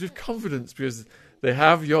Shady Rays with confidence because they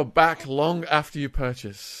have your back long after you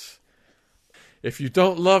purchase. If you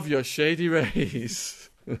don't love your Shady Rays,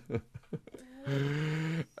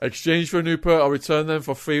 exchange for a new pair or return them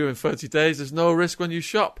for free within 30 days. There's no risk when you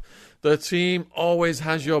shop. The team always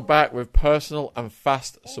has your back with personal and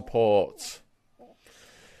fast support.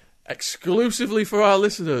 Exclusively for our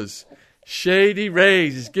listeners, Shady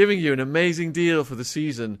Rays is giving you an amazing deal for the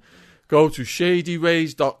season. Go to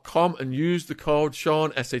shadyrays.com and use the code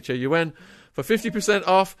Sean, SHAUN, for 50%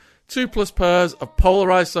 off 2+ pairs of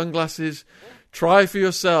polarised sunglasses. Try for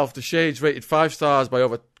yourself the shades rated 5 stars by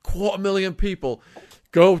over 250,000 people.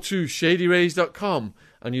 Go to shadyrays.com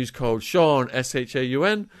and use code Sean,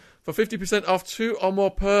 SHAUN, for 50% off 2 or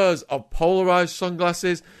more pairs of polarised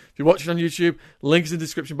sunglasses. If you're watching on YouTube, links in the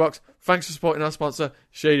description box. Thanks for supporting our sponsor,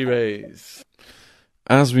 Shady Rays.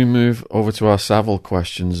 As we move over to our Savile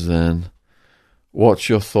questions then, what's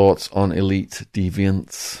your thoughts on elite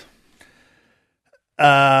deviants?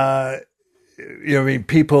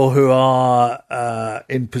 People who are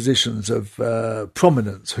in positions of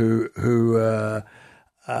prominence who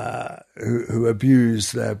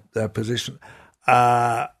abuse their position.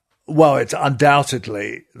 Well, it's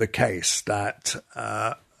undoubtedly the case that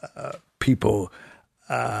people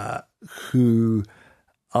who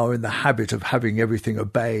are in the habit of having everything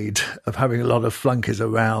obeyed, of having a lot of flunkies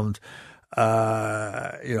around,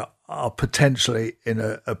 are potentially in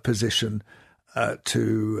a position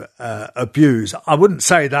to abuse. I wouldn't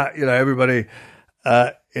say that everybody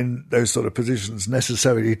in those sort of positions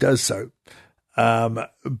necessarily does so,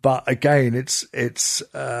 but again, it's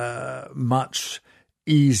much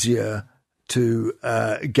easier to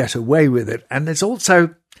get away with it, and there's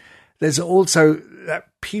also that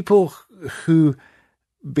people who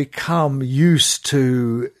become used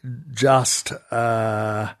to just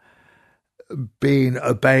being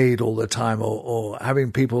obeyed all the time or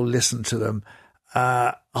having people listen to them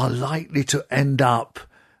are likely to end up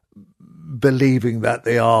believing that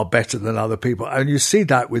they are better than other people. And you see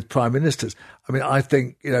that with prime ministers. I mean, I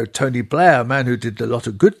think, Tony Blair, a man who did a lot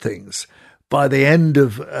of good things, by the end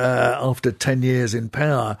of, after 10 years in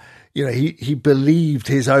power, he believed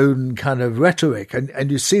his own kind of rhetoric.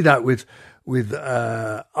 And you see that with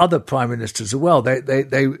other prime ministers as well.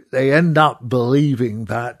 They end up believing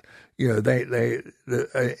that, they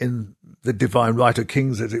in the divine right of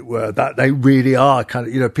kings, as it were, that they really are kind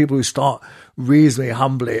of, people who start reasonably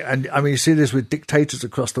humbly. And I mean, you see this with dictators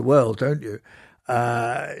across the world, don't you?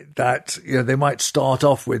 That, they might start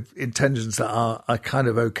off with intentions that are kind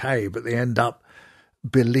of okay, but they end up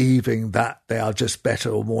believing that they are just better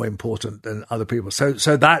or more important than other people. So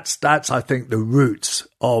that's, I think, the roots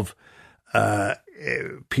of,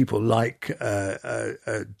 people like,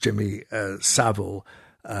 Jimmy, Savile,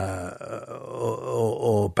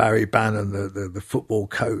 or Barry Bannon, the football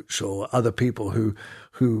coach, or other people who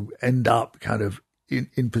end up kind of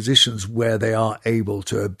in positions where they are able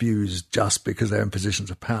to abuse just because they're in positions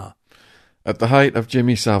of power. At the height of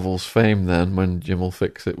Jimmy Savile's fame then, when Jim will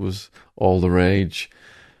fix it was all the rage,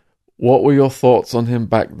 what were your thoughts on him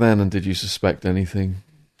back then, and did you suspect anything?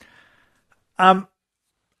 I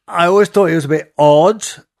always thought he was a bit odd.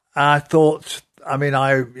 I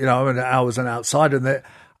was an outsider, and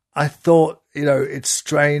I thought, it's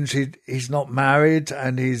strange. He's not married,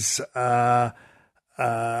 and he's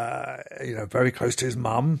very close to his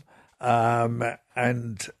mum,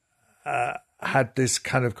 and had this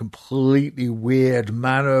kind of completely weird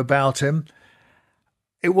manner about him.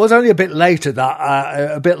 It was only a bit later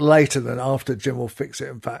than after Jim Will Fix It.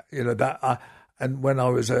 In fact, and when I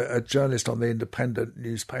was a journalist on the independent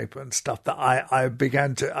newspaper and stuff, that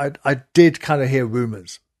I did kind of hear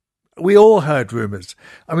rumours. We all heard rumours.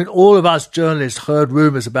 I mean, all of us journalists heard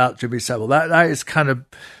rumours about Jimmy Savile. That is kind of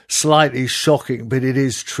slightly shocking, but it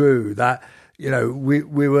is true that, there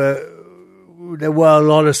were a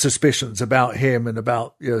lot of suspicions about him and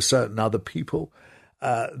about, certain other people,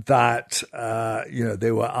 that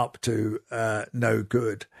they were up to no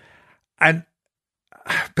good.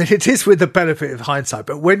 But it is with the benefit of hindsight.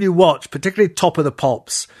 But when you watch, particularly Top of the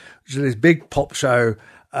Pops, which is this big pop show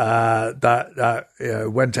that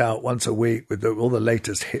went out once a week with all the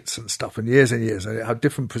latest hits and stuff, and years, and it had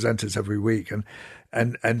different presenters every week,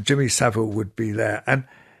 and Jimmy Savile would be there, and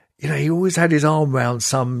he always had his arm around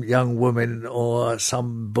some young woman or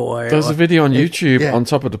some boy. There's a video on YouTube on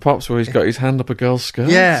Top of the Pops where he's got his hand up a girl's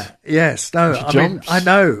skirt. Yeah, yes, no, I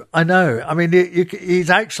know. I mean,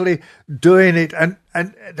 he's actually doing it, and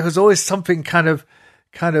there was always something kind of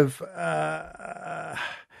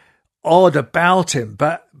odd about him,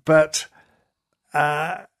 but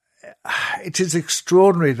it is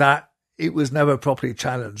extraordinary that it was never properly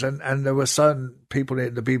challenged, and there were certain people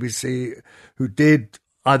in the BBC who did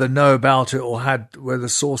either know about it or were the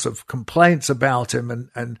source of complaints about him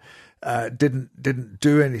and didn't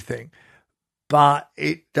do anything. But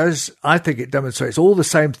I think it demonstrates all the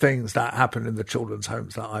same things that happened in the children's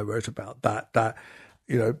homes that I wrote about, that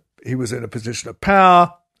he was in a position of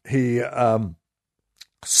power. He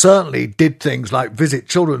certainly did things like visit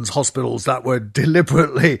children's hospitals that were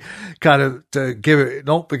deliberately kind of to give it,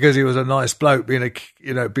 not because he was a nice bloke,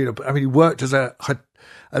 he worked as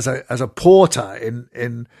a porter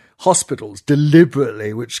in hospitals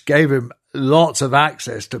deliberately, which gave him lots of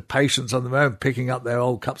access to patients on their own, picking up their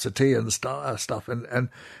old cups of tea and stuff. And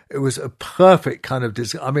it was a perfect kind of,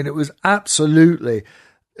 it was absolutely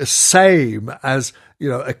the same as,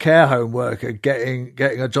 a care home worker getting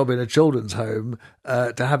a job in a children's home,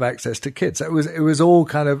 to have access to kids. It was all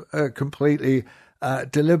kind of completely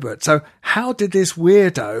deliberate. So how did this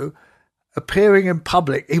weirdo appearing in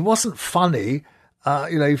public? He wasn't funny.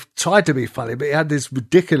 He tried to be funny, but he had this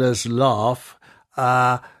ridiculous laugh.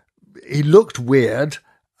 He looked weird.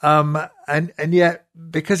 And yet,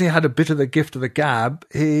 because he had a bit of the gift of the gab,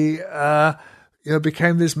 he,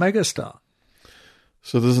 became this megastar.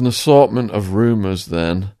 So there's an assortment of rumours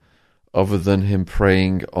then, other than him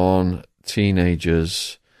preying on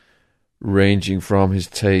teenagers, ranging from his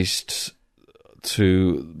tastes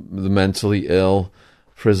to the mentally ill,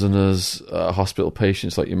 prisoners, hospital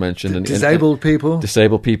patients, like you mentioned, and disabled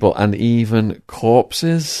people, and even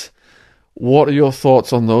corpses. What are your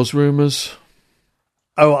thoughts on those rumours?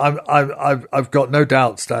 Oh, I've got no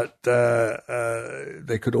doubts that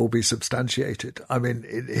they could all be substantiated. I mean,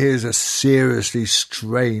 here's a seriously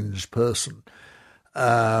strange person,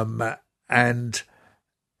 and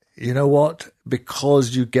you know what?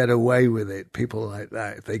 Because you get away with it, people like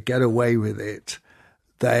that, if they get away with it,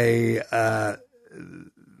 they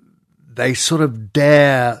sort of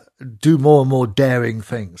dare do more and more daring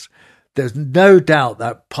things. There's no doubt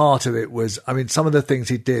that part of it was, some of the things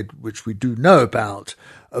he did, which we do know about,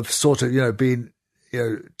 of sort of, being,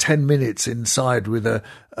 10 minutes inside with a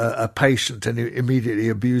patient and immediately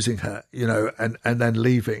abusing her, and then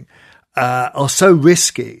leaving, are so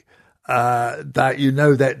risky,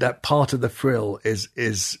 that that part of the thrill is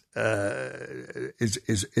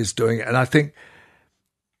doing it. And I think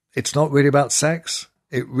it's not really about sex.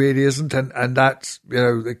 It really isn't. And that's,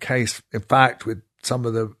 the case, in fact, with some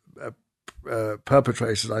of the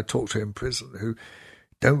perpetrators I talk to in prison who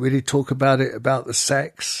don't really talk about the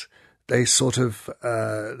sex. They sort of,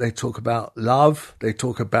 they talk about love, they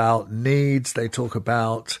talk about needs, they talk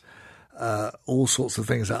about all sorts of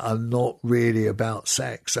things that are not really about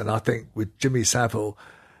sex. And I think with Jimmy Savile,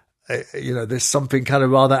 there's something kind of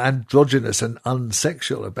rather androgynous and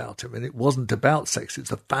unsexual about him. And it wasn't about sex. It's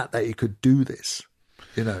the fact that he could do this,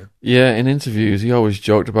 Yeah, in interviews, he always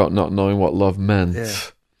joked about not knowing what love meant. Yeah.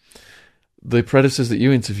 The predators that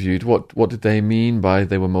you interviewed, what did they mean by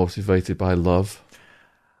they were motivated by love?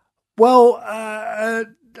 Well,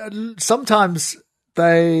 sometimes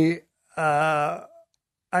they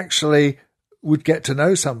actually would get to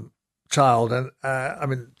know some child, and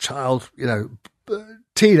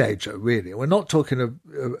teenager, really. We're not talking of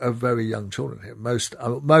very young children here. Most,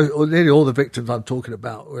 or nearly all the victims I'm talking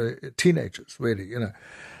about were teenagers, really,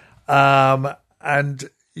 and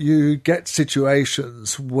you get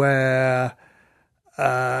situations where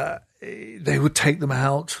they would take them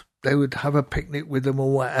out. They would have a picnic with them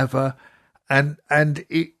or whatever. And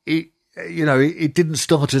it didn't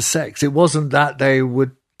start as sex. It wasn't that they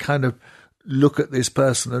would kind of look at this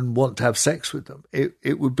person and want to have sex with them.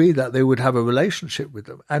 It would be that they would have a relationship with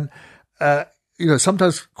them. And,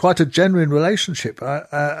 sometimes quite a genuine relationship,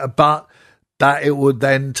 but that it would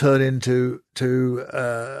then turn into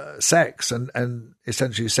sex and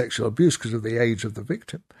essentially sexual abuse because of the age of the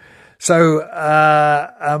victim. So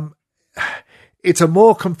it's a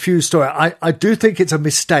more confused story. I do think it's a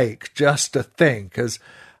mistake just to think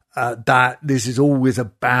that this is always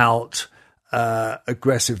about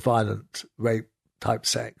aggressive, violent, rape type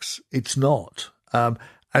sex. It's not.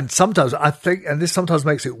 And sometimes I think, and this sometimes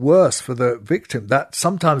makes it worse for the victim, that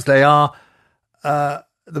sometimes they are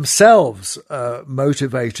themselves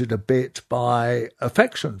motivated a bit by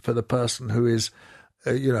affection for the person who is,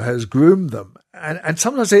 has groomed them. And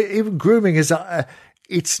sometimes even grooming is,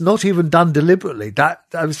 it's not even done deliberately.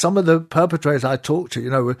 Some of the perpetrators I talked to,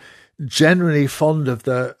 were generally fond of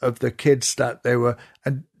the kids that they were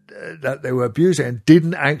abusing and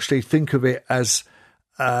didn't actually think of it as,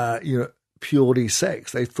 purely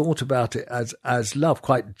sex. They thought about it as love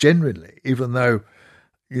quite genuinely, even though,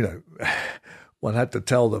 one had to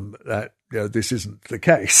tell them that, this isn't the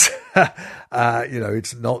case.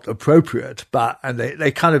 It's not appropriate, and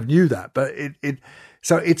they kind of knew that, but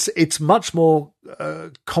so it's much more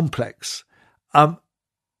complex.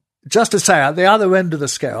 Just to say, at the other end of the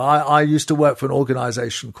scale, I used to work for an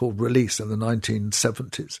organisation called Release in the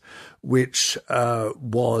 1970s, which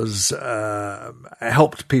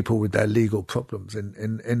helped people with their legal problems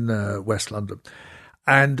in West London.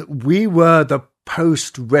 And we were the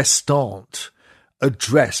post-restant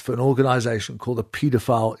address for an organisation called the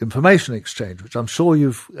Paedophile Information Exchange, which I'm sure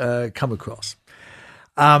you've come across.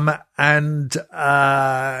 And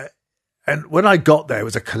when I got there, it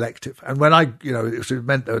was a collective. And when it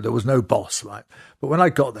meant that there was no boss, right? But when I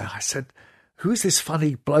got there, I said, who's this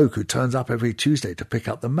funny bloke who turns up every Tuesday to pick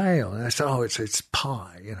up the mail? And they said, it's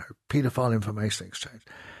PI, Paedophile Information Exchange.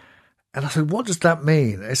 And I said, what does that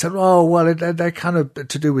mean? They said, they're kind of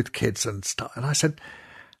to do with kids and stuff. And I said,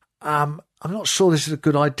 I'm not sure this is a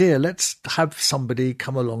good idea. Let's have somebody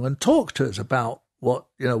come along and talk to us about what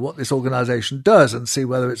this organisation does and see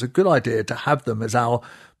whether it's a good idea to have them as our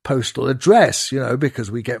postal address, because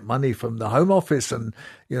we get money from the Home Office and,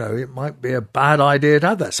 it might be a bad idea to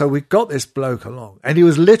have that. So we got this bloke along, and he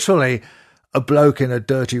was literally a bloke in a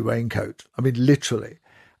dirty raincoat. I mean, literally.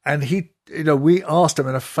 And he, we asked him,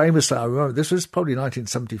 and famously, I remember, this was probably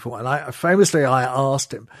 1974, and I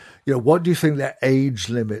asked him, what do you think the age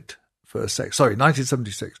limit for sex? Sorry,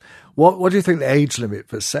 1976. What do you think the age limit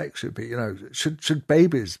for sex should be? Should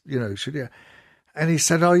babies, should you? And he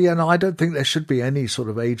said, I don't think there should be any sort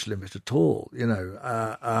of age limit at all,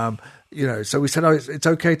 So we said, it's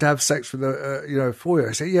okay to have sex with a 4-year-old.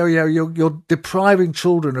 I said, you're depriving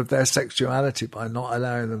children of their sexuality by not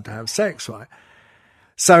allowing them to have sex, right?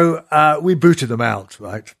 So we booted them out,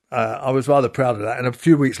 right? I was rather proud of that. And a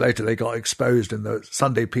few weeks later, they got exposed in the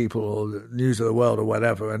Sunday People or the News of the World or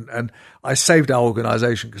whatever. And I saved our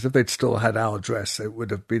organisation, because if they'd still had our address, it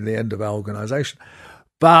would have been the end of our organisation.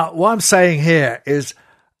 But what I'm saying here is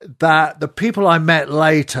that the people I met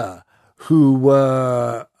later who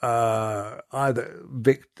were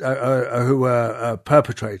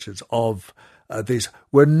perpetrators of these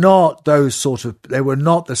were not those they were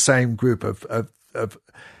not the same group of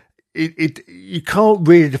you can't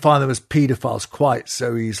really define them as paedophiles quite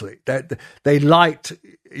so easily. They liked,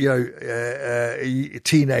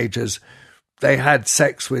 teenagers. They had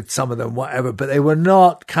sex with some of them, whatever, but they were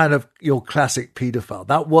not kind of your classic paedophile.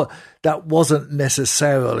 That wasn't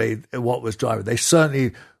necessarily what was driving. They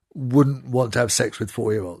certainly wouldn't want to have sex with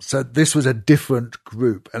 4-year-olds. So this was a different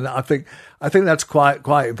group, and I think that's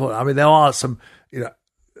quite important. I mean, there are some,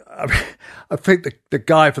 I think the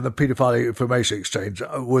guy from the Paedophile Information Exchange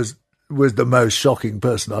was the most shocking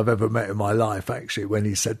person I've ever met in my life, actually, when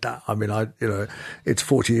he said that. I mean, it's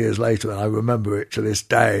 40 years later, and I remember it to this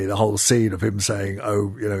day, the whole scene of him saying,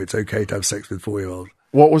 it's okay to have sex with 4-year-olds.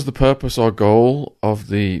 What was the purpose or goal of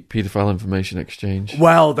the Paedophile Information Exchange?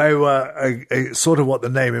 Well, they were sort of what the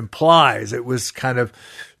name implies. It was kind of,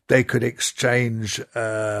 they could exchange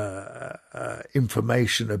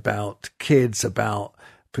information about kids, about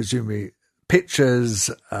presumably pictures,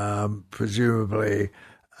 presumably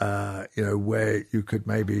where you could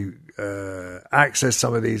maybe access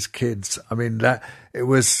some of these kids. I mean, that it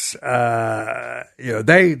was,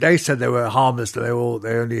 they said they were harmless, that they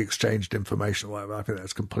only exchanged information or whatever. I think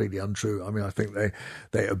that's completely untrue. I mean, I think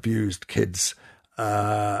they abused kids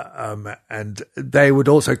and they would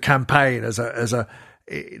also campaign as a.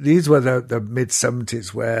 These were the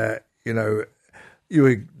mid-70s where, the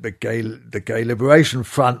Gay Liberation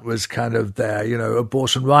Front was kind of there.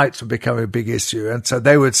 Abortion rights were becoming a big issue, and so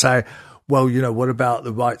they would say, well, what about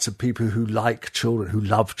the rights of people who like children, who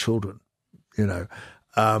love children, and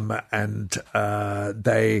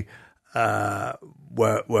they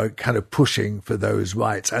were kind of pushing for those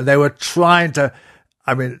rights, and they were trying to.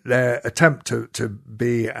 I mean, their attempt to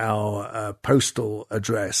be our postal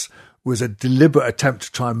address was a deliberate attempt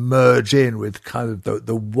to try and merge in with kind of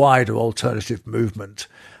the wider alternative movement,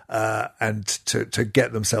 and to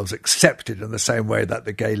get themselves accepted in the same way that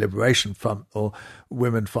the Gay Liberation Front or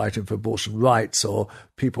women fighting for abortion rights or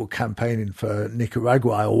people campaigning for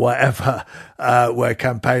Nicaragua or whatever were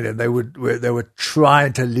campaigning. They were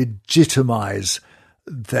trying to legitimize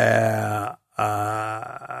their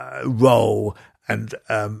role and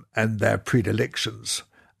their predilections.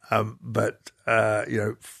 But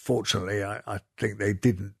fortunately, I think they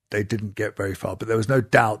didn't get very far. But there was no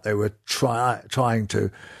doubt they were trying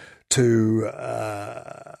to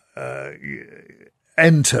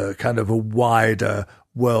enter kind of a wider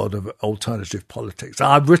world of alternative politics.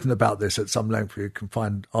 I've written about this at some length. You can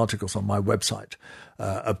find articles on my website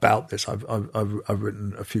about this. I've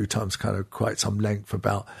written a few times, kind of quite some length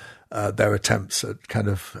about their attempts at kind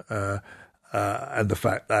of. And the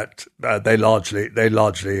fact that they largely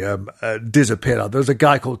disappeared. There was a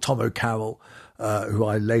guy called Tom O'Carroll, who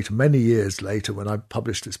I many years later, when I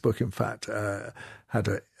published this book, in fact, had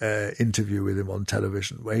an interview with him on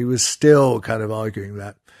television where he was still kind of arguing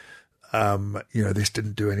that, this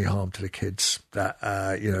didn't do any harm to the kids, that,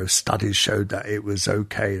 studies showed that it was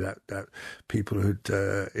okay, that people who'd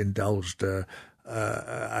indulged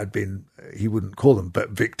had been, he wouldn't call them, but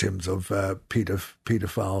victims of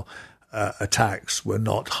paedophile attacks were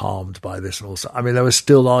not harmed by this. And also, I mean, they were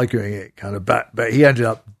still arguing it kind of back, but he ended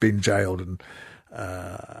up being jailed, and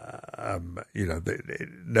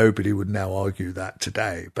nobody would now argue that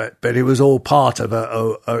today. But it was all part of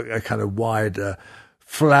a kind of wider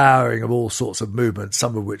flowering of all sorts of movements,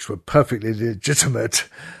 some of which were perfectly legitimate,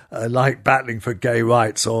 like battling for gay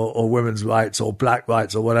rights or women's rights or black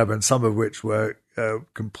rights or whatever, and some of which were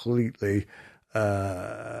completely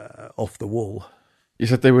off the wall. You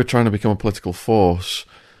said they were trying to become a political force.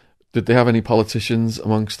 Did they have any politicians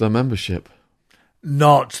amongst their membership?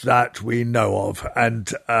 Not that we know of.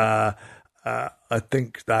 And I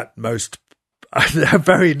think that their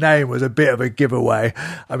very name was a bit of a giveaway.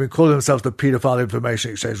 I mean, calling themselves the Paedophile Information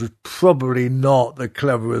Exchange was probably not the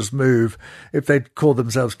cleverest move. If they'd called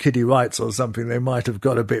themselves Kiddie Rights or something, they might have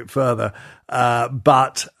got a bit further.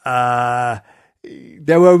 But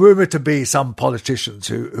there were rumoured to be some politicians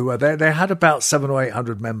who were there. They had about 700 or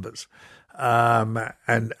 800 members, and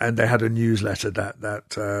they had a newsletter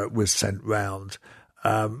that was sent round,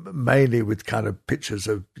 mainly with kind of pictures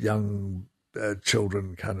of young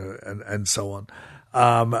children, kind of, and so on.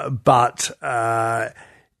 But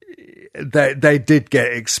they did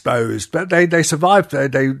get exposed, but they survived.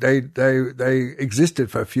 They existed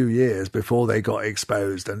for a few years before they got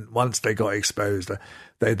exposed, and once they got exposed,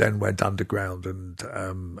 they then went underground and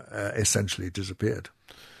essentially disappeared.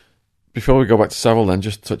 Before we go back to Savile, then,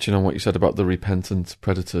 just touching on what you said about the repentant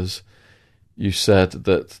predators, you said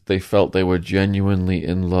that they felt they were genuinely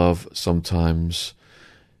in love sometimes.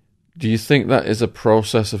 Do you think that is a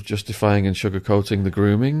process of justifying and sugarcoating the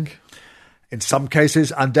grooming? In some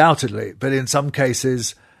cases, undoubtedly, but in some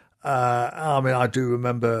cases, I do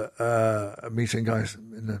remember meeting guys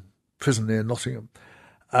in a prison near Nottingham,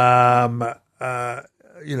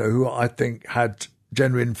 who I think had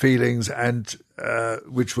genuine feelings and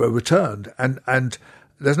which were returned. And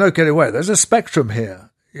there's no getting away. There's a spectrum here.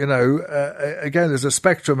 Again, there's a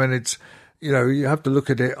spectrum, and it's, you have to look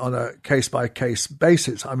at it on a case by case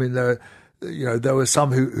basis. I mean, there were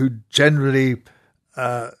some who generally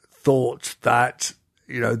thought that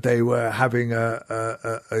they were having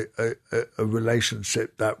a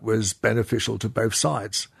relationship that was beneficial to both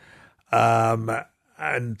sides,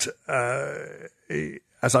 and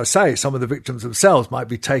as I say, some of the victims themselves might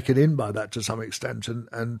be taken in by that to some extent,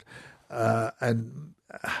 and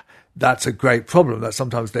that's a great problem, that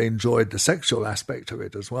sometimes they enjoyed the sexual aspect of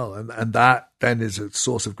it as well, and that then is a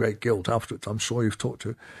source of great guilt afterwards. I'm sure you've talked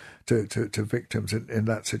to victims in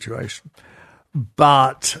that situation,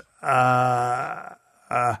 but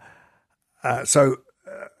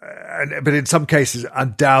but in some cases,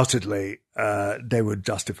 undoubtedly, they would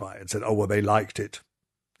justify it and said, "Oh well, they liked it,"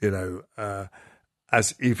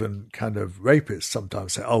 as even kind of rapists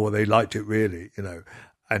sometimes say, "Oh well, they liked it really,"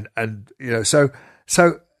 and so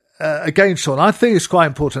again, Sean, I think it's quite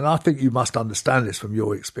important. I think you must understand this from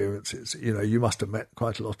your experiences. You must have met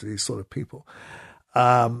quite a lot of these sort of people.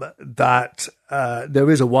 That there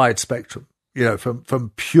is a wide spectrum,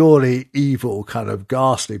 from purely evil, kind of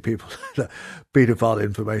ghastly people, paedophile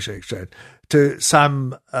information exchange, to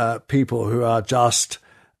some people who are just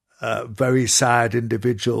very sad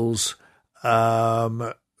individuals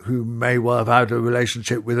who may well have had a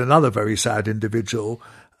relationship with another very sad individual.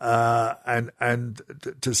 And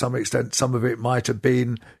to some extent, some of it might have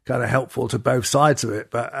been kind of helpful to both sides of it,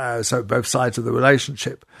 but so both sides of the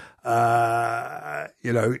relationship. But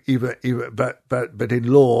in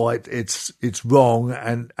law, it's wrong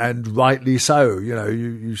and rightly so.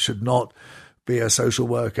 You should not be a social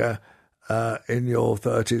worker in your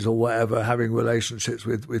 30s or whatever having relationships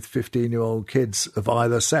with 15-year-old kids of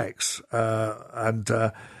either sex,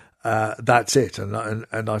 that's it,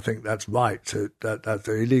 and I think that's right. That's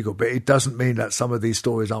illegal, but it doesn't mean that some of these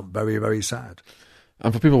stories aren't very, very sad.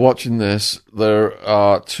 And for people watching this, there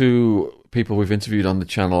are two people we've interviewed on the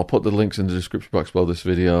channel. I'll put the links in the description box below this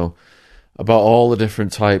video about all the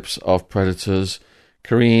different types of predators.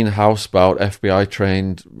 Karine Housebout,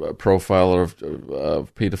 FBI-trained profiler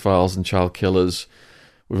of paedophiles and child killers.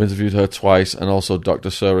 We've interviewed her twice, and also Dr.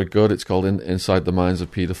 Sarah Good. It's called Inside the Minds of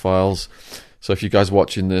Paedophiles. So if you guys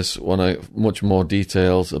watching this want much more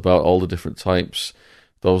details about all the different types,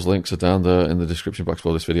 those links are down there in the description box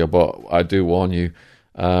below this video. But I do warn you,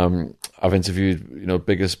 I've interviewed,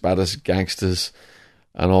 biggest, baddest gangsters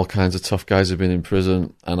and all kinds of tough guys who've been in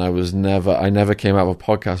prison, and I never came out of a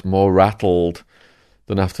podcast more rattled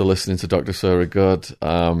than after listening to Dr. Sarah Good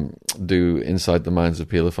do Inside the Minds of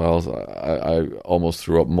Paedophiles. I almost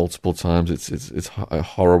threw up multiple times. It's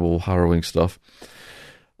horrible, harrowing stuff.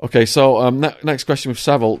 Okay, so next question with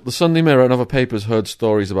Savile. The Sunday Mirror and other papers heard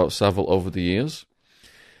stories about Savile over the years.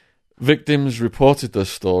 Victims reported their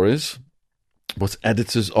stories, but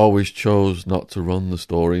editors always chose not to run the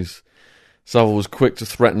stories. Savile was quick to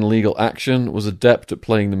threaten legal action, was adept at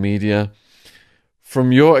playing the media.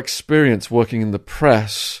 From your experience working in the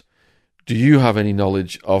press, do you have any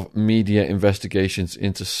knowledge of media investigations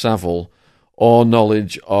into Savile, or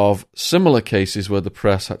knowledge of similar cases where the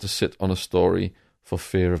press had to sit on a story for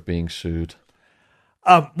fear of being sued?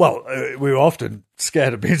 We were often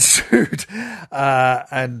scared of being sued. I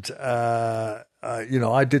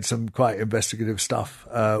did some quite investigative stuff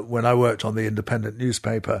when I worked on the independent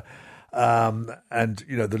newspaper.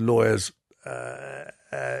 The lawyers,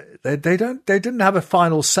 they didn't have a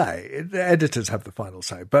final say. The editors have the final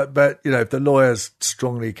say. But if the lawyers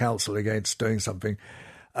strongly counsel against doing something,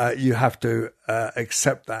 you have to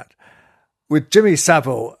accept that. With Jimmy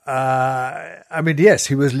Savile, yes,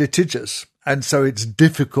 he was litigious, and so it's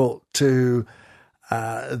difficult to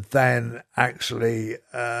then actually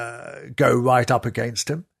go right up against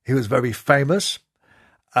him. He was very famous.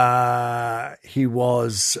 He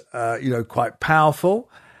was, quite powerful.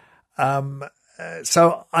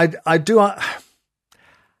 So I do,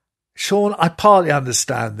 Sean, I partly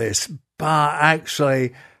understand this, but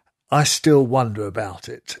actually I still wonder about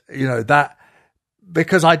it.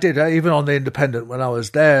 Because I did, even on the Independent when I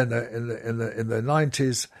was there in the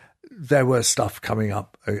 90s, there was stuff coming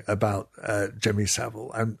up about Jimmy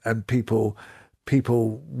Savile, and people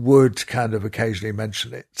would kind of occasionally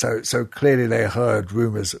mention it. So clearly they heard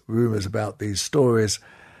rumors about these stories,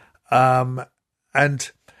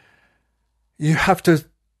 and you have to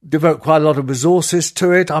devote quite a lot of resources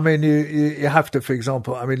to it. You have to, for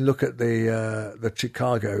example, look at the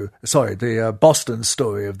Boston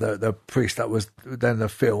story of the priest that was then the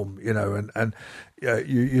film, and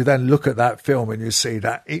you then look at that film and you see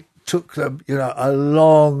that it took them, a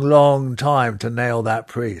long, long time to nail that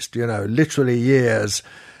priest, literally years.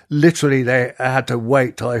 Literally, they had to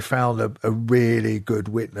wait till they found a really good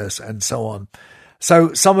witness and so on.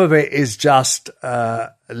 So some of it is just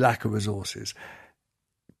lack of resources.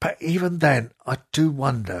 But even then, I do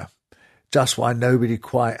wonder just why nobody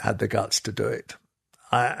quite had the guts to do it.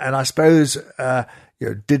 And I suppose,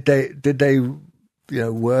 did they,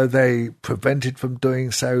 were they prevented from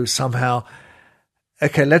doing so somehow?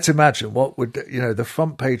 Okay, let's imagine what would, the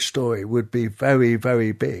front page story would be very,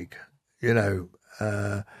 very big.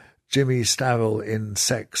 Jimmy Savile in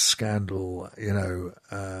sex scandal,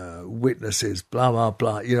 witnesses, blah, blah,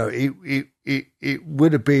 blah. It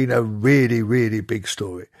would have been a really, really big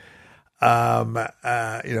story.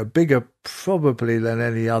 Bigger probably than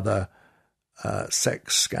any other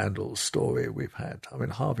sex scandal story we've had.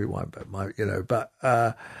 Harvey Weinberg might,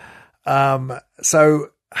 so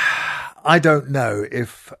I don't know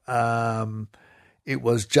if it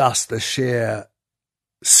was just the sheer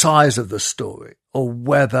size of the story, or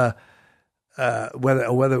whether whether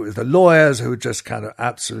it was the lawyers who just kind of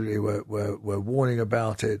absolutely were warning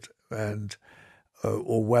about it, and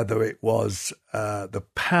or whether it was the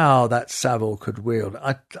power that Savile could wield.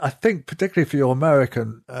 I think particularly for your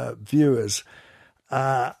American viewers,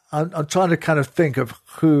 I'm trying to kind of think of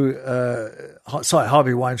who.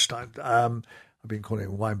 Harvey Weinstein. I've been calling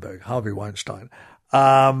him Weinberg. Harvey Weinstein.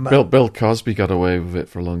 Bill Cosby got away with it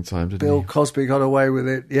for a long time, didn't he? Bill Cosby got away with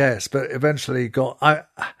it, yes, but eventually got.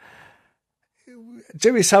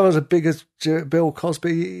 Jimmy Savile's as big as Bill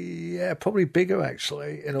Cosby, yeah, probably bigger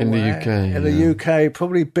actually in the UK. In the UK,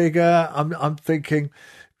 probably bigger. I'm thinking,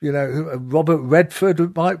 Robert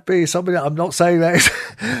Redford might be somebody. I'm not saying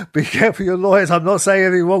that. Be careful, your lawyers. I'm not saying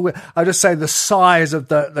anything wrong with. I'm just saying the size of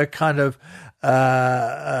the kind of.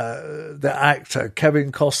 The actor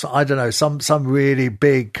Kevin Costner, I don't know, some really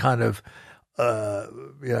big kind of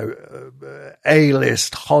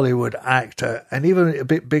A-list Hollywood actor, and even a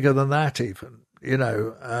bit bigger than that. Even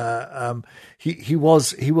he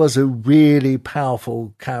was a really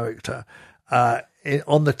powerful character on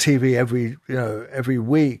the TV every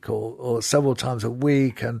week or several times a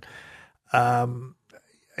week, and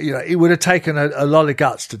it would have taken a lot of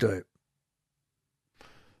guts to do it.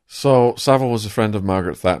 So Savile was a friend of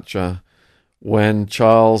Margaret Thatcher. When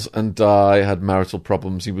Charles and Di had marital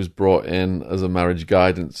problems, he was brought in as a marriage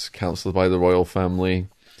guidance counsellor by the royal family.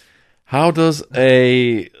 How does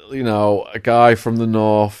a guy from the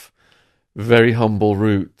north, very humble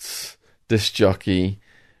roots, disc jockey,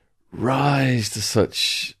 rise to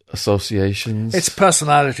such associations? It's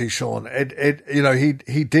personality, Sean.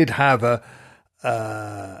 He did have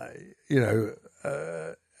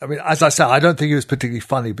I mean, as I said, I don't think he was particularly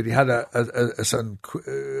funny, but he had a certain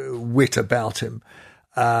wit about him.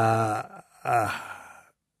 I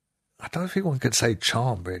don't think one could say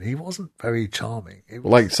charm, really. He wasn't very charming.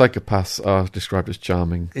 Like psychopaths are described as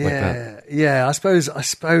charming. Yeah, like that. Yeah. I suppose,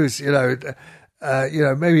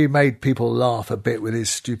 maybe he made people laugh a bit with his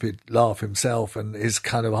stupid laugh himself and his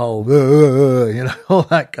kind of whole, all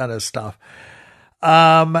that kind of stuff.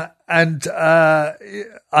 And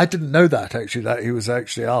I didn't know that actually, that he was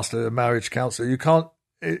actually asked as a marriage counsellor. You can't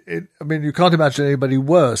imagine anybody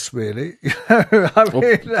worse, really.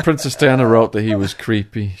 Princess Diana wrote that he was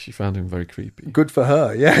creepy. She found him very creepy. Good for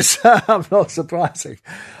her, yes. I'm not surprising.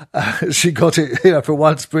 She got it, for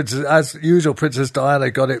once, as usual, Princess Diana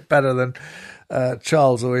got it better than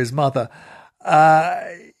Charles or his mother.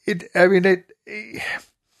 I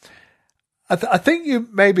think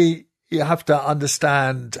you have to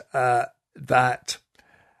understand that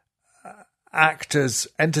actors,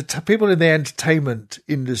 people in the entertainment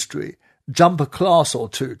industry jump a class or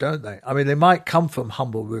two, don't they? I mean, they might come from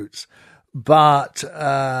humble roots, but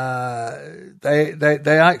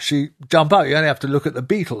they actually jump out. You only have to look at the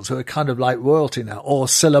Beatles, who are kind of like royalty now, or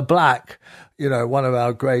Cilla Black, one of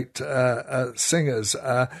our great singers,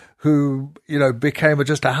 who became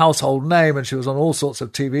just a household name, and she was on all sorts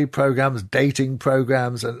of TV programs, dating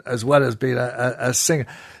programs, and as well as being a singer.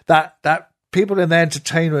 That people in the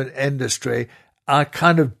entertainment industry are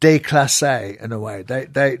kind of déclassé in a way.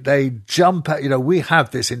 They jump at, we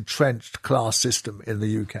have this entrenched class system in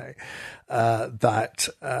the UK that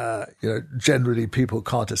generally people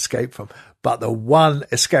can't escape from. But the one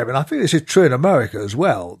escape, and I think this is true in America as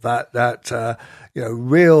well, that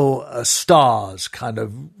real stars kind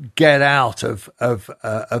of get out of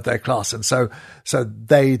their class, and so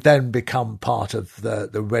they then become part of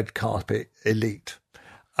the red carpet elite.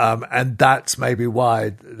 And that's maybe why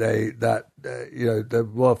the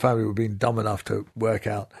royal family were being dumb enough to work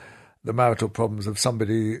out the marital problems of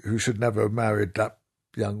somebody who should never have married that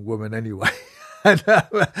young woman anyway. And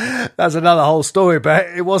that's another whole story, but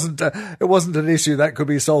it wasn't an issue that could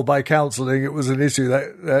be solved by counselling. It was an issue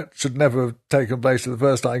that should never have taken place for the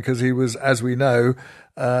first time, because he was, as we know,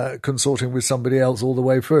 consorting with somebody else all the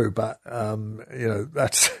way through. But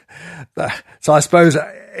that's that. So I suppose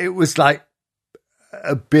it was like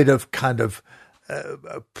a bit of kind of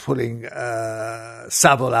putting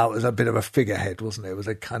Savile out as a bit of a figurehead, wasn't it? It was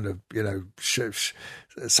a kind of,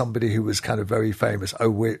 somebody who was kind of very famous. Oh,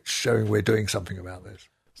 we're showing we're doing something about this.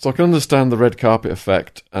 So I can understand the red carpet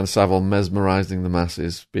effect and Savile mesmerising the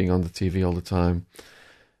masses, being on the TV all the time.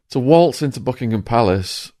 To waltz into Buckingham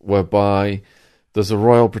Palace, whereby there's a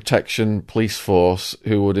royal protection police force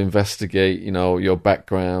who would investigate, your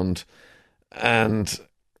background, and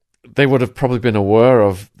they would have probably been aware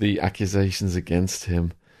of the accusations against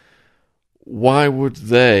him. Why would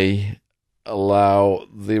they allow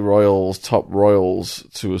the top royals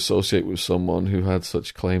to associate with someone who had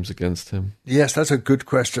such claims against him? Yes, that's a good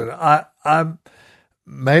question. I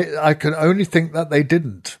can only think that they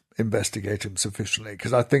didn't. investigate him sufficiently,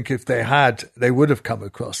 because I think if they had, they would have come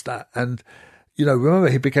across that. And remember,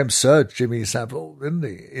 he became Sir Jimmy Savile, didn't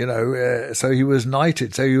he? So he was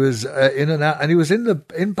knighted. So he was in and out, and he was in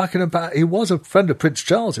Buckingham Palace. He was a friend of Prince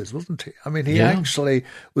Charles's, wasn't he? I mean, he actually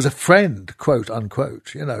was a friend, quote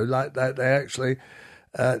unquote. Like that. They actually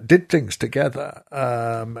did things together.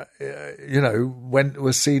 When it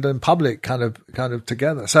was seen in public, kind of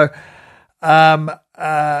together. So,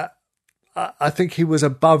 I think he was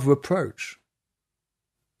above reproach.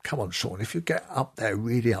 Come on, Sean, if you get up there,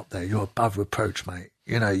 really up there, you're above reproach, mate.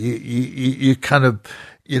 You kind of,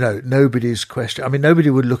 nobody's question. I mean, nobody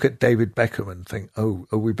would look at David Beckham and think, oh,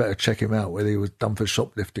 we better check him out, whether he was done for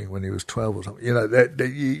shoplifting when he was 12 or something.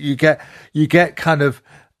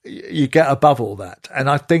 You get above all that. And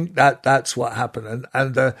I think that's what happened.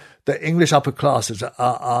 And the English upper classes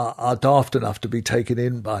are daft enough to be taken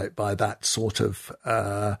in by that sort of,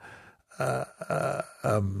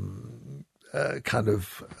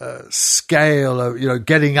 scale of,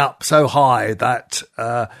 getting up so high that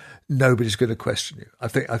nobody's going to question you. I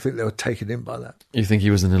think they were taken in by that. You think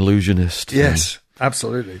he was an illusionist? Yes,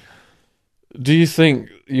 absolutely. Do you think,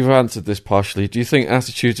 you've answered this partially, do you think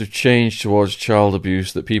attitudes have changed towards child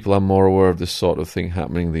abuse, that people are more aware of this sort of thing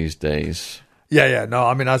happening these days? Yeah. No,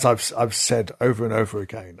 I mean, as I've said over and over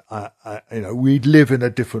again, we live in a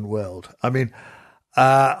different world. I mean,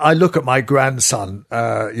 I look at my grandson,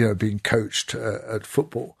 being coached at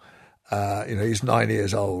football. He's 9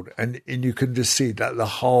 years old, and you can just see that the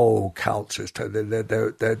whole culture is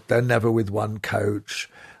they're never with one coach.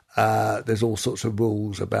 There's all sorts of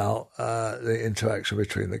rules about the interaction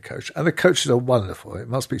between the coach, and the coaches are wonderful. It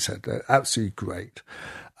must be said, they're absolutely great.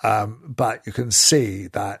 But you can see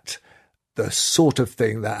that the sort of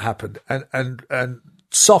thing that happened, and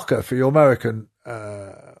soccer, for your American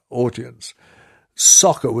audience.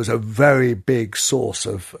 Soccer was a very big source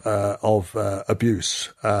of abuse,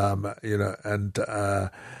 I've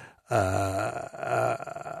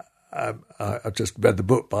just read the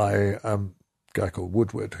book by a guy called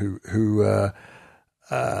Woodward who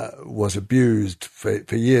was abused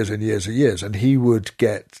for years and years and years, and he would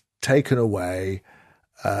get taken away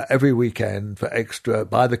every weekend for extra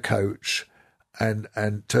by the coach and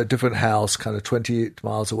to a different house, kind of 20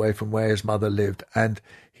 miles away from where his mother lived, and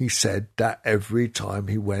he said that every time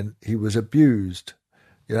he went, he was abused.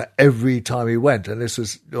 Every time he went, and this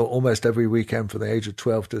was almost every weekend from the age of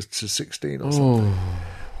 12 to 16 or something.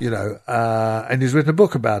 And he's written a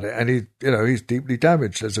book about it, and he's deeply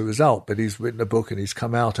damaged as a result. But he's written a book and he's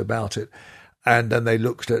come out about it. And then they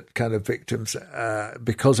looked at kind of victims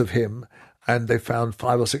because of him, and they found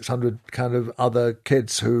 500 or 600 kind of other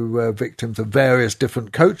kids who were victims of various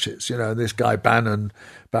different coaches. And this guy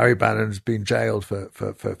Barry Bannon, has been jailed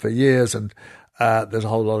for years, and there's a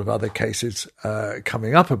whole lot of other cases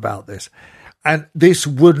coming up about this. And this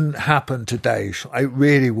wouldn't happen today. It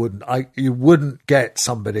really wouldn't. You wouldn't get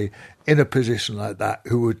somebody in a position like that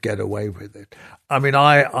who would get away with it. I mean,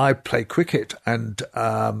 I play cricket, and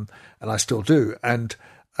I still do, and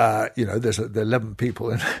there's 11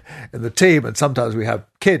 people in the team, and sometimes we have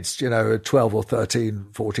kids, 12 or 13,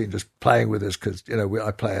 14, just playing with us because,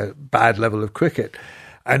 I play a bad level of cricket.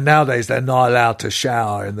 And nowadays they're not allowed to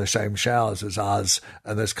shower in the same showers as us.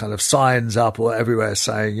 And there's kind of signs up or everywhere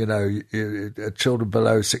saying, children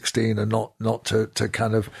below 16 are not to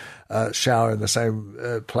kind of shower in the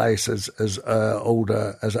same place as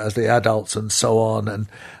older, as the adults and so on. And,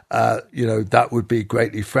 that would be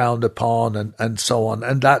greatly frowned upon and so on.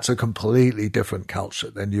 And that's a completely different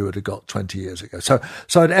culture than you would have got 20 years ago. So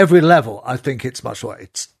at every level, I think it's much more,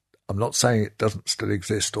 I'm not saying it doesn't still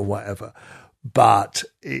exist or whatever, but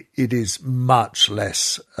it is much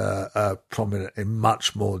less prominent and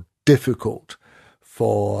much more difficult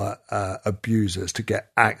for abusers to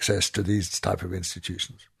get access to these type of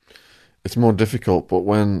institutions. It's more difficult, but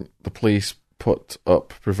when the police put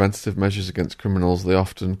up preventative measures against criminals, they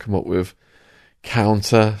often come up with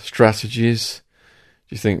counter strategies.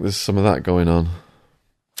 Do you think there's some of that going on?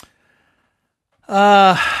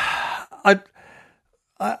 I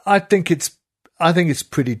think it's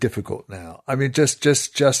pretty difficult now. I mean, just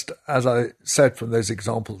as I said from those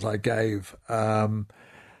examples I gave,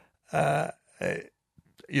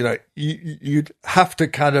 you'd have to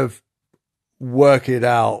kind of work it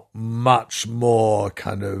out much more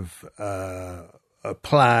kind of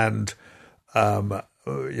planned.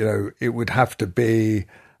 It would have to be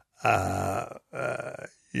a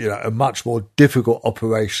much more difficult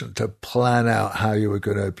operation to plan out how you were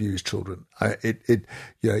going to abuse children.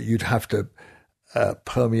 You'd have to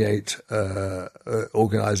permeate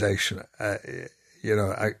organization, at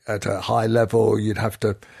a high level. You'd have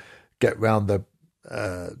to get round the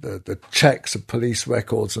the checks of police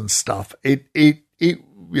records and stuff. I'm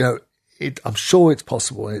sure it's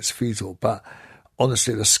possible and it's feasible, but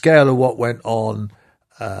honestly, the scale of what went on,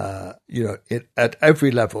 at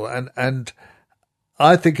every level, and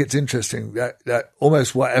I think it's interesting that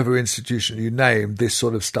almost whatever institution you name, this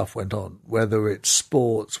sort of stuff went on, whether it's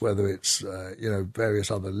sports, whether it's, various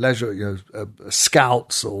other leisure,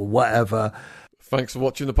 scouts or whatever. Thanks for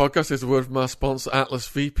watching the podcast. Here's a word from our sponsor, Atlas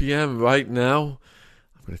VPN. Right now,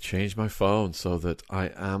 I'm going to change my phone so that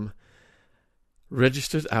I am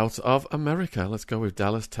registered out of America. Let's go with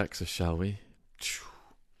Dallas, Texas, shall we?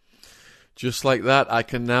 Just like that, I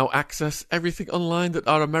can now access everything online that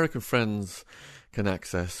our American friends can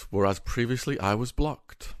access, whereas previously I was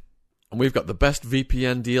blocked. And we've got the best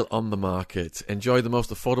VPN deal on the market. Enjoy the most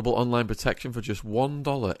affordable online protection for just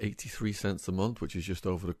 $1.83 a month, which is just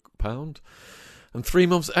over £1, and 3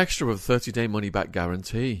 months extra with a 30-day money-back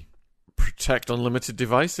guarantee. Protect unlimited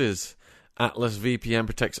devices. Atlas VPN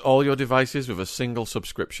protects all your devices with a single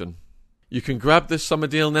subscription. You can grab this summer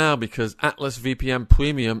deal now because Atlas VPN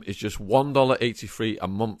Premium is just $1.83 a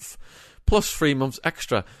month, plus 3 months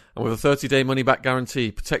extra. And with a 30-day money-back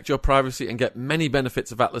guarantee, protect your privacy and get many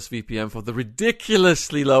benefits of Atlas VPN for the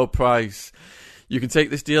ridiculously low price. You can take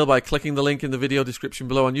this deal by clicking the link in the video description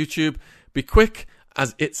below on YouTube. Be quick,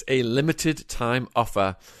 as it's a limited time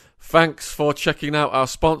offer. Thanks for checking out our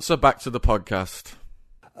sponsor. Back to the podcast.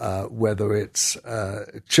 Whether it's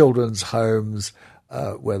children's homes,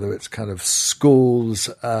 whether it's kind of schools,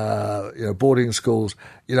 boarding schools,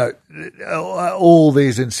 all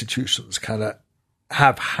these institutions kind of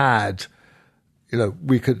have had,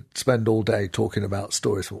 we could spend all day talking about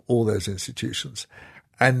stories from all those institutions.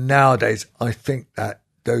 And nowadays, I think that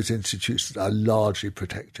those institutions are largely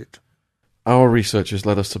protected. Our research has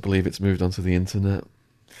led us to believe it's moved onto the internet.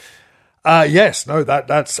 Yes, no,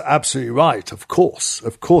 that's absolutely right. Of course,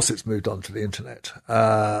 it's moved on to the internet.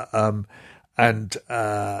 That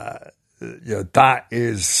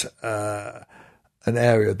is an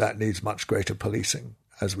area that needs much greater policing,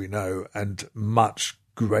 as we know, and much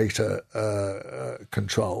greater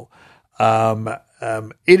control. It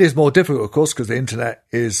is more difficult, of course, because the internet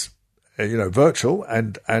is, virtual,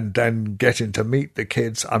 and then getting to meet the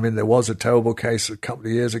kids. I mean, there was a terrible case a couple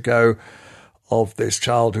of years ago of this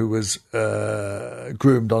child who was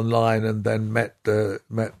groomed online and then met the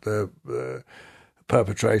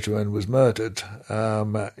perpetrator and was murdered.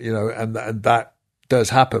 And that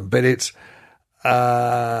does happen, but it's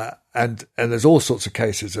and there's all sorts of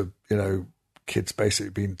cases of kids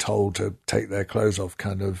basically being told to take their clothes off,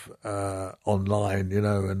 kind of online,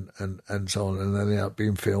 and so on, and then they end up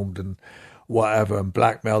being filmed and whatever and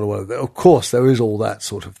blackmailed or whatever. Of course, there is all that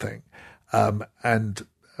sort of thing, and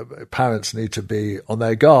parents need to be on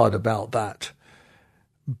their guard about that.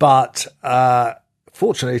 But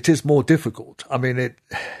fortunately, it is more difficult. I mean, it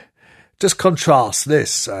just contrasts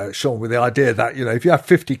this, Sean, with the idea that, if you have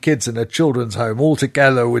 50 kids in a children's home all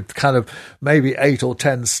together with kind of maybe 8 or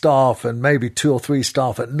 10 staff and maybe 2 or 3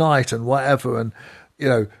 staff at night and whatever, and,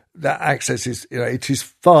 that access is, it is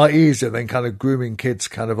far easier than kind of grooming kids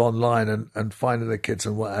kind of online and finding the kids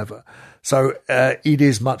and whatever. So it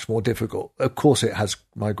is much more difficult. Of course, it has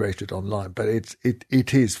migrated online, but it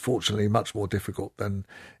is fortunately much more difficult than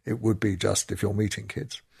it would be just if you're meeting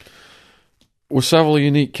kids. Was Savile a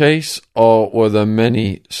unique case, or were there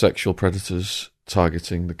many sexual predators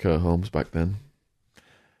targeting the Kerr homes back then?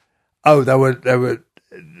 Oh, there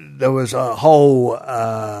was a whole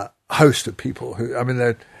host of people who, I mean,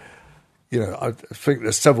 I think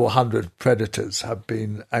there's several hundred predators have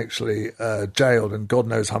been actually jailed, and God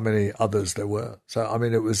knows how many others there were. So, I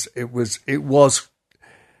mean, it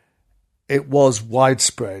was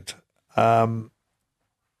widespread.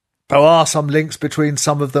 There are some links between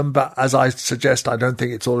some of them, but as I suggest, I don't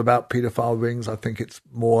think it's all about paedophile rings. I think it's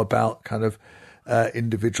more about kind of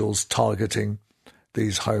individuals targeting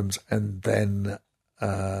these homes and then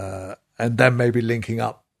maybe linking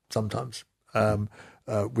up sometimes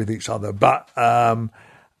with each other. But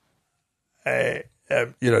it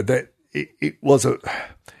was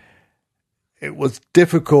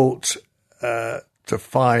difficult to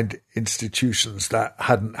find institutions that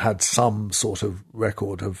hadn't had some sort of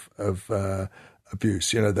record of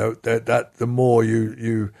abuse. That the more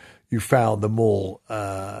you found, the more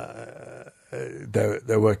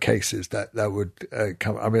there were cases that would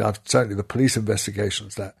come. I mean, certainly the police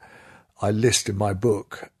investigations that I list in my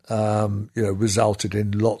book, resulted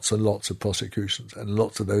in lots and lots of prosecutions, and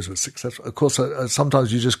lots of those were successful. Of course,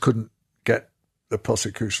 sometimes you just couldn't get the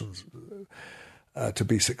prosecutions to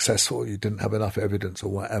be successful. You didn't have enough evidence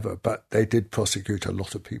or whatever, but they did prosecute a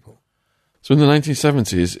lot of people. So in the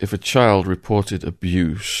 1970s, if a child reported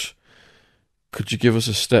abuse, could you give us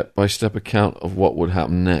a step-by-step account of what would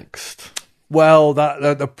happen next? Well,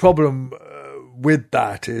 the problem with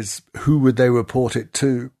that is who would they report it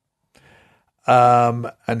to,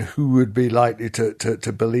 and who would be likely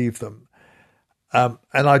to believe them. And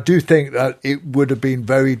I do think that it would have been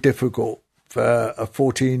very difficult for a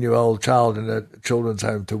 14-year-old child in a children's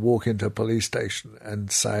home to walk into a police station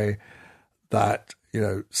and say that,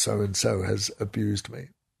 so-and-so has abused me.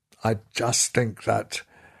 I just think that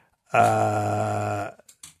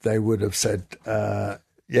they would have said,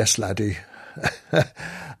 yes, laddie,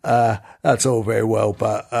 that's all very well,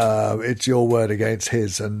 but it's your word against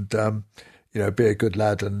his, and, be a good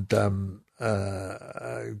lad and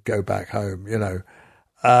go back home,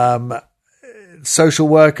 Social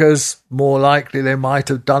workers, more likely they might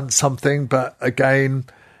have done something, but again,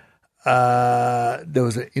 there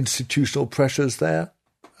was institutional pressures there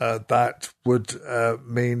that would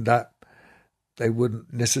mean that they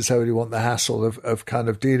wouldn't necessarily want the hassle of kind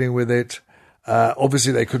of dealing with it.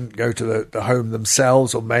 Obviously, they couldn't go to the home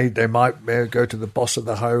themselves, or they might go to the boss of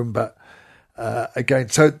the home. But again,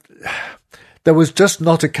 so there was just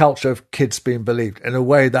not a culture of kids being believed in a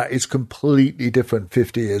way that is completely different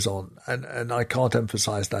 50 years on. And I can't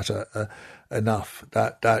emphasize that enough,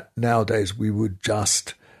 that nowadays we would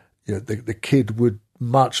just, the kid would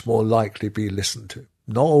much more likely be listened to.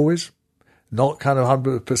 Not always, not kind of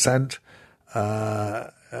 100%,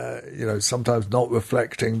 sometimes not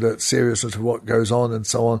reflecting the seriousness of what goes on and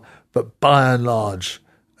so on. But by and large,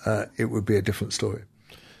 it would be a different story.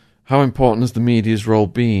 How important has the media's role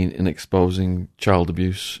been in exposing child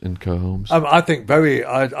abuse in care homes? I think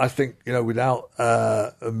I think without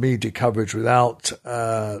media coverage, without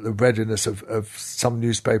the readiness of some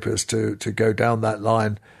newspapers to go down that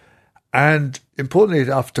line, and importantly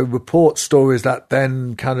enough to report stories that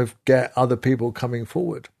then kind of get other people coming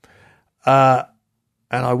forward. And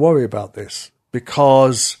I worry about this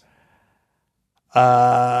because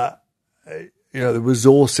the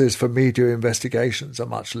resources for media investigations are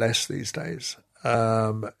much less these days.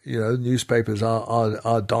 Newspapers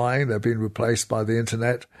are dying. They're being replaced by the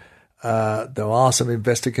internet. There are some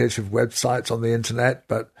investigative websites on the internet,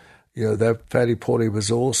 but, they're fairly poorly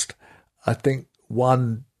resourced. I think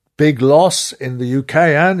one big loss in the UK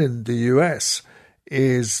and in the US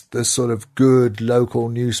is the sort of good local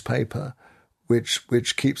newspaper,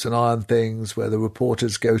 which keeps an eye on things, where the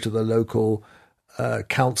reporters go to the local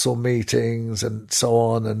council meetings and so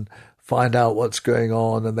on and find out what's going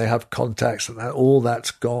on, and they have contacts, and all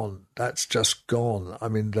that's gone. That's just gone. I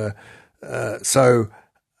mean, one of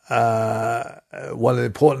the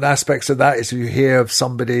important aspects of that is if you hear of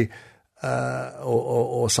somebody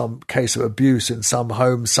or some case of abuse in some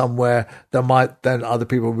home somewhere, there might then other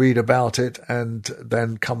people read about it and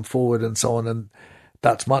then come forward and so on, and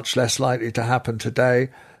that's much less likely to happen today.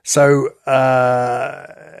 So,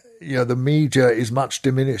 the media is much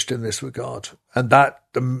diminished in this regard, and that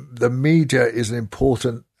the media is an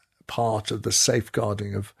important part of the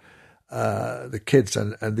safeguarding of the kids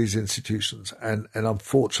and these institutions. And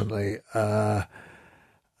unfortunately,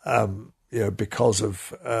 because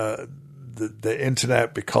of the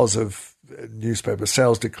internet, because of newspaper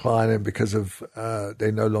sales declining, because of they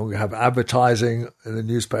no longer have advertising in the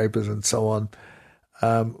newspapers and so on,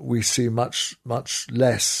 we see much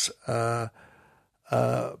less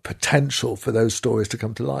potential for those stories to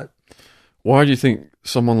come to light. Why do you think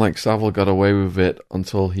someone like Savile got away with it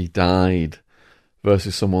until he died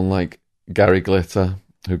versus someone like Gary Glitter,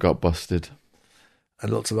 who got busted?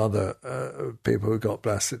 And lots of other people who got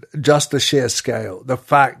blasted. Just the sheer scale, the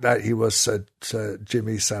fact that he was Sir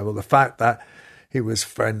Jimmy Savile, the fact that he was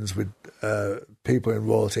friends with people in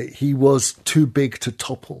royalty, he was too big to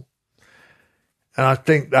topple. And I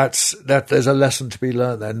think that there's a lesson to be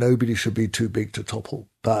learned there. Nobody should be too big to topple.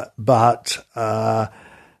 But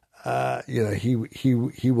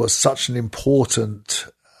he was such an important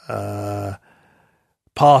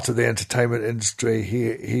part of the entertainment industry.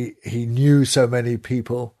 He knew so many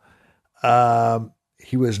people.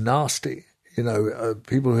 He was nasty.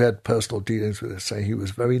 People who had personal dealings with him say he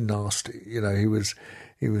was very nasty. He was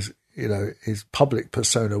his public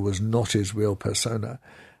persona was not his real persona.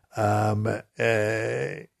 He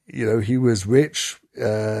was rich. He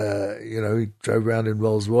drove around in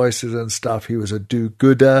Rolls Royces and stuff. He was a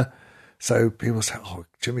do-gooder. So people say, "Oh,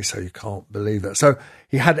 Jimmy, so you can't believe that." So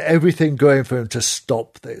he had everything going for him to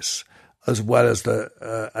stop this, as well as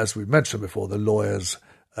as we mentioned before, the lawyers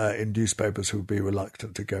in newspapers who would be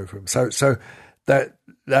reluctant to go for him. So that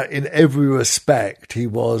in every respect, he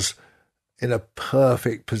was in a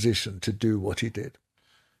perfect position to do what he did.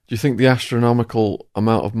 Do you think the astronomical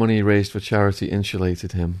amount of money raised for charity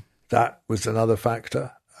insulated him? That was another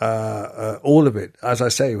factor. All of it, as I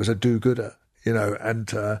say, was a do-gooder,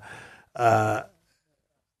 and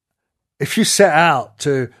if you set out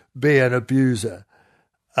to be an abuser,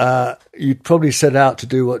 you'd probably set out to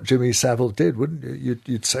do what Jimmy Savile did, wouldn't you?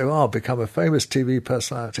 You'd say, "Oh, I'll become a famous TV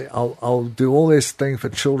personality. I'll do all this thing for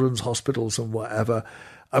children's hospitals and whatever."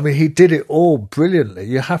 I mean, he did it all brilliantly.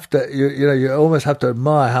 You have to, you almost have to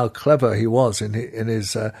admire how clever he was in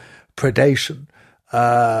his predation.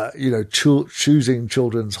 Choosing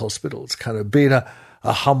children's hospitals, kind of being a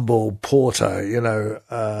humble porter,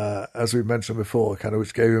 as we mentioned before, kind of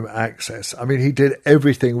which gave him access. I mean, he did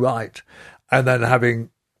everything right, and then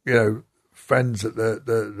having friends at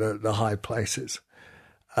the high places.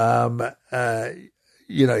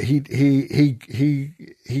 He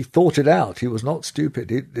thought it out. He was not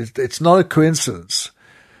stupid. It's not a coincidence,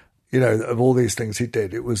 of all these things he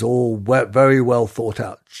did. It was all very well thought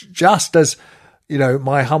out. Just as,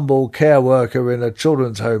 my humble care worker in a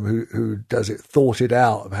children's home who does it, thought it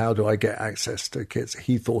out of how do I get access to kids.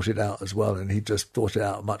 He thought it out as well, and he just thought it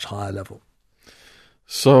out at a much higher level.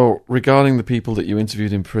 So, regarding the people that you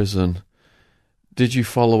interviewed in prison, did you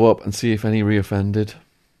follow up and see if any reoffended?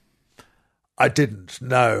 I didn't,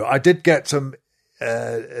 no. I did get some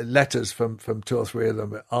letters from 2 or 3 of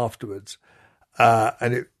them afterwards,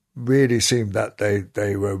 and it really seemed that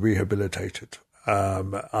they were rehabilitated.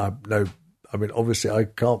 Obviously I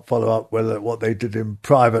can't follow up what they did in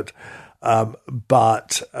private,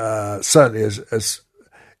 but certainly as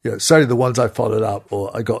certainly the ones I followed up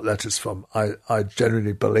or I got letters from, I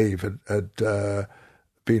generally believe had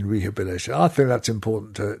been rehabilitated. I think that's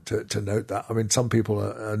important to note that. I mean, some people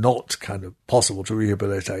are not kind of possible to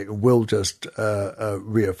rehabilitate and will just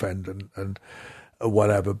reoffend and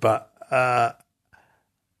whatever, but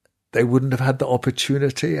they wouldn't have had the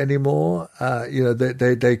opportunity anymore.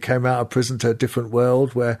 They came out of prison to a different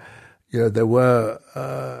world where, there were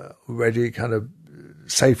already kind of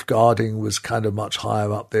safeguarding was kind of much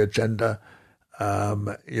higher up the agenda.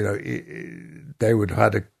 They would have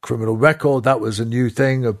had a criminal record. That was a new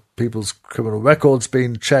thing of people's criminal records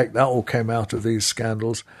being checked. That all came out of these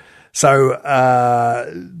scandals. So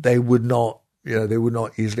they would not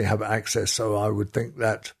easily have access. So I would think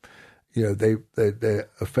that, their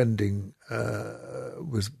offending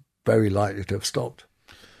was very likely to have stopped.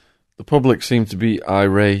 The public seemed to be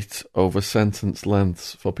irate over sentence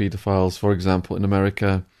lengths for paedophiles. For example, in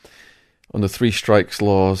America, under 3 strikes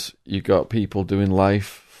laws, you got people doing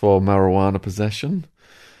life for marijuana possession.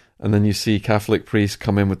 And then you see Catholic priests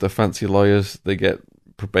come in with their fancy lawyers. They get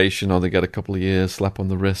probation or they get a couple of years, slap on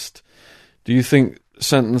the wrist. Do you think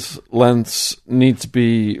sentence lengths need to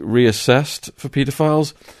be reassessed for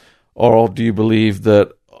paedophiles? Or do you believe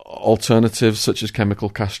that alternatives such as chemical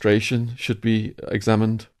castration should be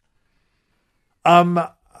examined?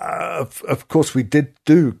 Of course, we did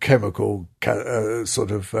do chemical castration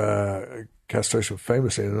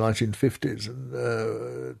famously in the 1950s,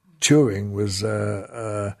 and Turing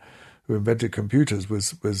who invented computers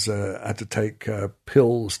was had to take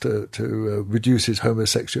pills to reduce his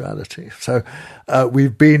homosexuality. So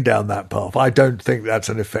we've been down that path. I don't think that's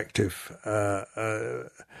an effective.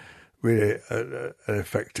 Really an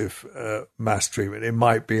effective mass treatment. It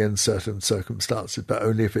might be in certain circumstances, but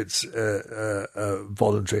only if it's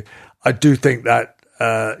voluntary. I do think that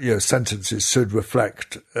sentences should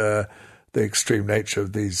reflect the extreme nature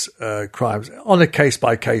of these crimes on a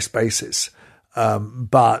case-by-case basis.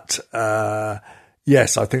 But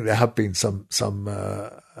yes, I think there have been some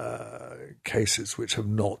cases which have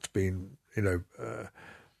not been,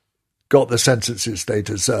 got the sentences they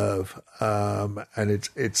deserve, and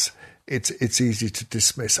it's easy to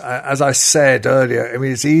dismiss. As I said earlier, I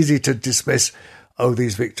mean, it's easy to dismiss. Oh,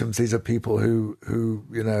 these victims; these are people who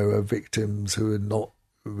are victims who are not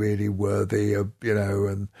really worthy of,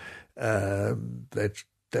 and their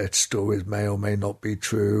stories may or may not be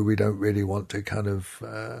true. We don't really want to kind of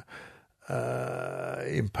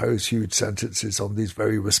impose huge sentences on these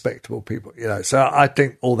very respectable people, So I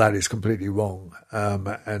think all that is completely wrong,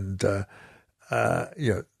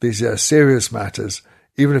 these are serious matters.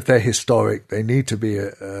 Even if they're historic, they need to be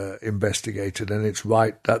investigated, and it's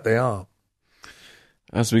right that they are.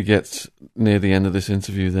 As we get near the end of this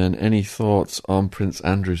interview, then, any thoughts on Prince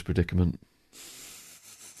Andrew's predicament?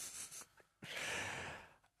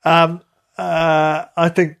 I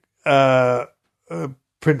think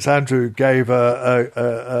Prince Andrew gave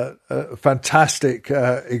a fantastic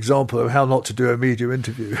example of how not to do a media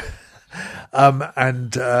interview,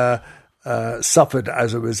 and suffered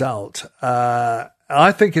as a result.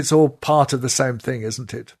 I think it's all part of the same thing,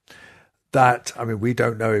 isn't it? that, I mean, we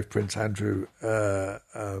don't know if Prince Andrew,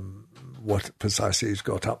 what precisely he's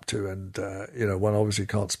got up to, and one obviously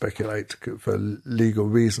can't speculate for legal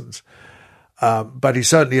reasons. But he's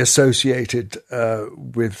certainly associated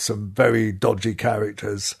with some very dodgy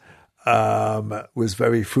characters, was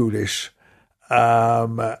very foolish,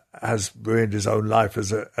 has ruined his own life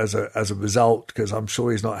as a result, because I'm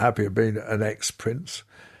sure he's not happy of being an ex-prince.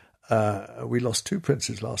 We lost 2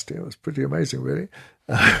 princes last year. It was pretty amazing, really,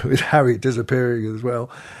 with Harry disappearing as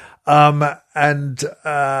well.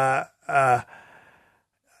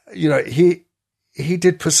 He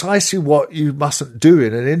did precisely what you mustn't do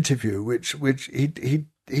in an interview, which he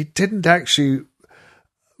didn't actually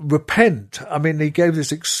repent. I mean, he gave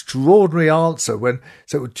this extraordinary answer when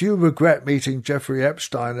so do you regret meeting Jeffrey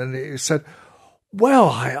Epstein? And he said, well,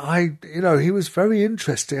 I he was very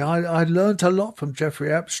interesting. I learned a lot from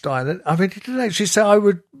Jeffrey Epstein. And I mean, he didn't actually say I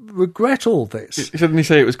would regret all this. Didn't he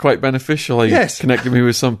say it was quite beneficial? He connected me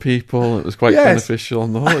with some people. It was quite beneficial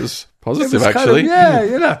on the whole. It was positive, actually.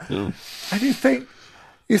 Yeah. And you think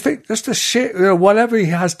just the shit, whatever he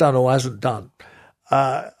has done or hasn't done,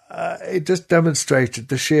 it just demonstrated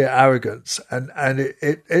the sheer arrogance, and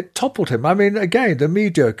it toppled him. I mean, again, the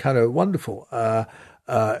media kind of wonderful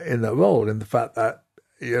in the role, in the fact that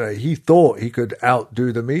he thought he could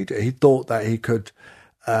outdo the media. He thought that he could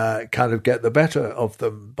kind of get the better of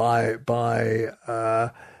them by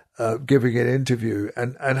giving an interview,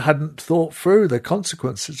 and hadn't thought through the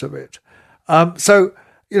consequences of it.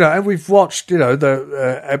 And we've watched,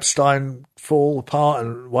 the Epstein fall apart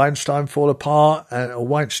and Weinstein fall apart, or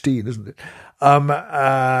Weinstein, isn't it?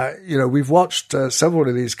 We've watched several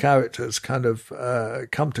of these characters kind of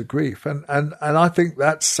come to grief, and I think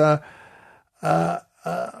that's I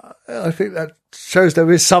think that shows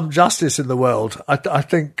there is some justice in the world. I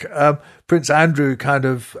think Prince Andrew kind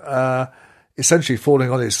of essentially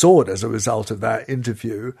falling on his sword as a result of that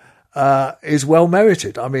interview is well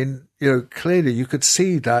merited. I mean, clearly you could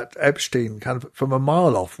see that Epstein kind of from a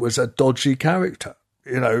mile off was a dodgy character.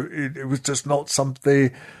 It was just not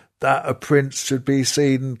something that a prince should be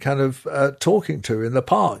seen kind of talking to in the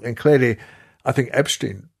park. And clearly, I think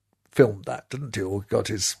Epstein filmed that, didn't he? Or got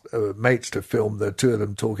his mates to film the 2 of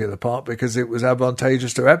them talking in the park because it was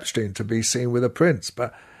advantageous to Epstein to be seen with a prince.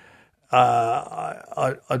 But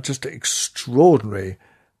I just extraordinary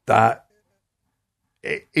that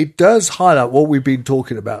it does highlight what we've been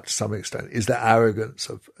talking about to some extent, is the arrogance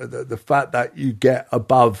of the fact that you get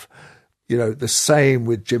above, the same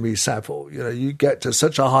with Jimmy Savile. You get to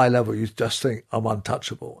such a high level, you just think, I'm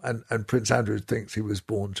untouchable. And Prince Andrew thinks he was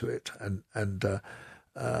born to it. And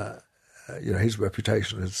his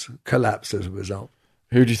reputation has collapsed as a result.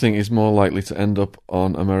 Who do you think is more likely to end up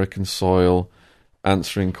on American soil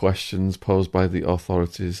answering questions posed by the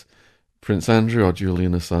authorities, Prince Andrew or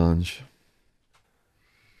Julian Assange?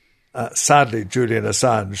 Sadly, Julian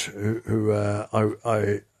Assange, who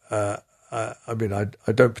I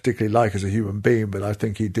don't particularly like as a human being, but I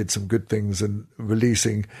think he did some good things in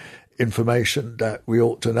releasing information that we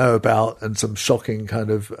ought to know about, and some shocking kind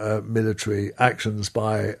of military actions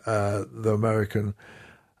by the Americans.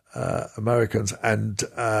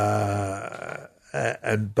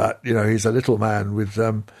 But he's a little man with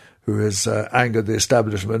who has angered the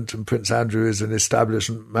establishment, and Prince Andrew is an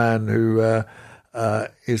establishment man who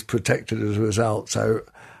is protected as a result. So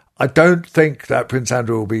I don't think that Prince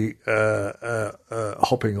Andrew will be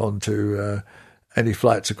hopping onto any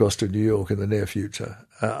flights across to New York in the near future.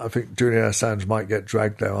 I think Julian Assange might get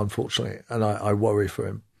dragged there, unfortunately, and I worry for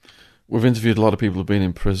him. We've interviewed a lot of people who've been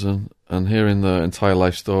in prison, and hearing their entire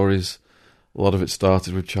life stories, a lot of it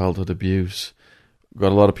started with childhood abuse. We've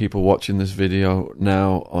got a lot of people watching this video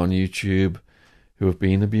now on YouTube who have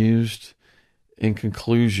been abused. In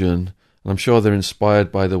conclusion, and I'm sure they're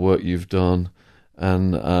inspired by the work you've done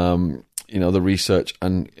and, the research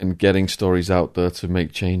and getting stories out there to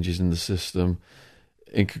make changes in the system.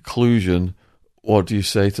 In conclusion, what do you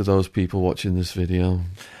say to those people watching this video?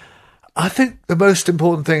 I think the most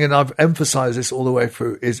important thing, and I've emphasized this all the way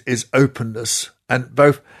through, is openness. And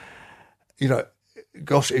both,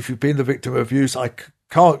 if you've been the victim of abuse, I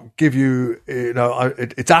can't give you,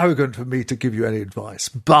 it's arrogant for me to give you any advice,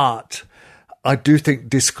 but I do think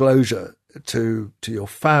disclosure to your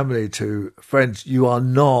family, to friends, you are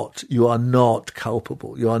not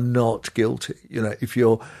culpable. You are not guilty. If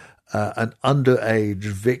you're an underage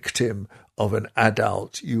victim of an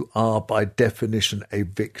adult, you are by definition a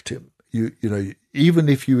victim. Even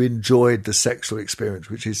if you enjoyed the sexual experience,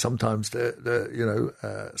 which is sometimes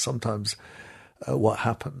what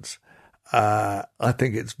happens. I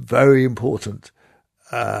think it's very important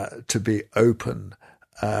to be open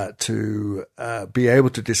to be able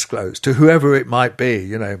to disclose to whoever it might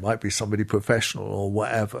be, it might be somebody professional or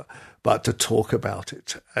whatever, but to talk about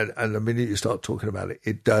it. And the minute you start talking about it,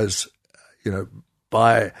 it does, in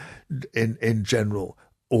general,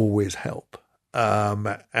 always help.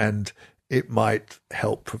 And it might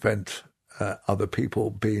help prevent other people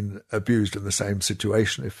being abused in the same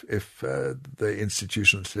situation if the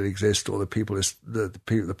institutions still exist or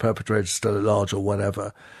the perpetrators still at large or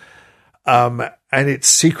whatever. And it's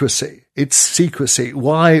secrecy. It's secrecy.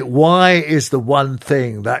 Why is the one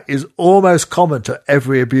thing that is almost common to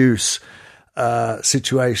every abuse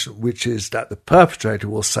situation, which is that the perpetrator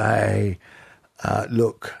will say,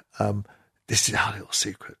 look, this is our little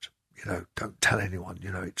secret. Don't tell anyone.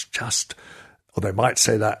 It's just, or they might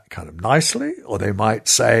say that kind of nicely, or they might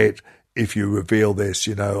say it, if you reveal this,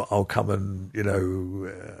 I'll come and,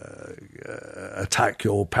 attack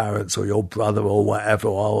your parents or your brother or whatever.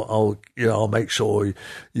 I'll make sure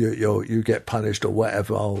you get punished or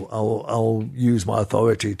whatever. I'll use my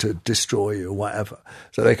authority to destroy you or whatever.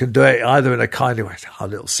 So they can do it either in a kindly way, a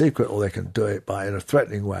little secret, or they can do it in a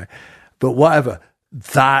threatening way. But whatever,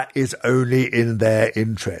 that is only in their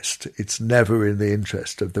interest. It's never in the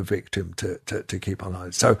interest of the victim to keep on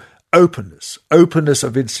hiding. So openness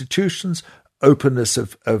of institutions, openness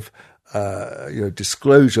of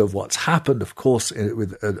disclosure of what's happened, of course,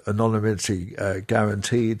 with anonymity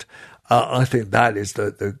guaranteed. I think that is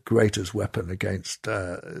the greatest weapon against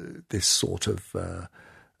this sort of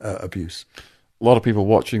abuse. A lot of people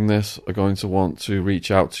watching this are going to want to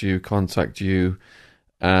reach out to you, contact you,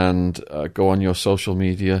 and go on your social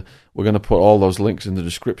media. We're going to put all those links in the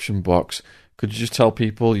description box. Could you just tell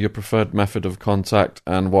people your preferred method of contact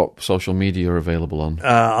and what social media are available on?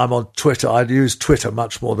 I'm on Twitter. I'd use Twitter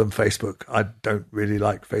much more than Facebook. I don't really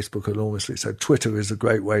like Facebook enormously, so Twitter is a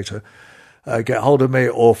great way to get hold of me,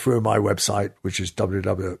 or through my website, which is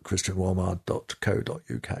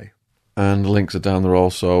www.christianwolmar.co.uk. And links are down there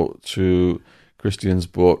also to Christian's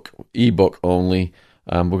book, ebook only.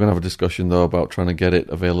 We're going to have a discussion, though, about trying to get it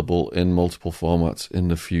available in multiple formats in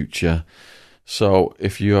the future. So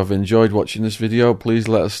if you have enjoyed watching this video, please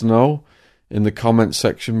let us know in the comments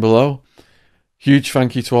section below. Huge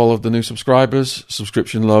thank you to all of the new subscribers.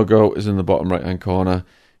 Subscription logo is in the bottom right-hand corner.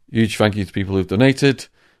 Huge thank you to people who've donated,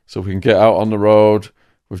 so we can get out on the road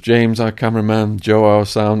with James, our cameraman, Joe, our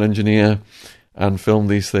sound engineer, and film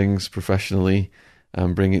these things professionally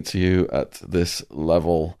and bring it to you at this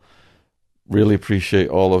level. Really appreciate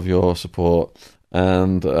all of your support.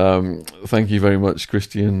 And thank you very much,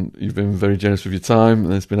 Christian. You've been very generous with your time,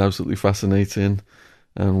 and it's been absolutely fascinating.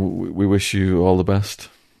 And we wish you all the best.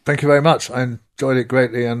 Thank you very much. I enjoyed it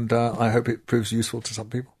greatly, and I hope it proves useful to some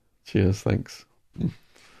people. Cheers. Thanks.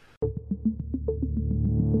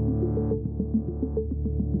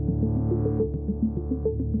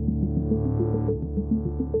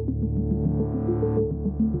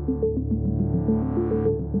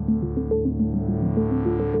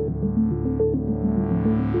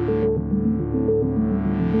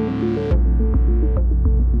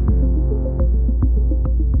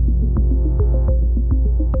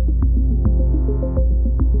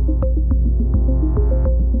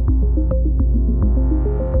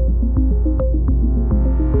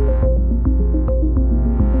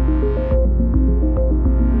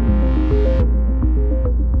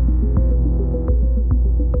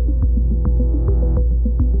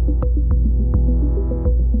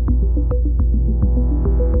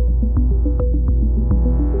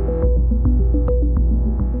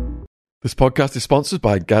 This podcast is sponsored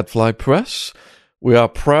by Gadfly Press. We are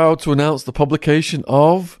proud to announce the publication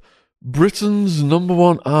of Britain's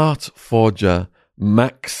 #1 art forger,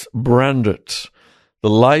 Max Brandrett, The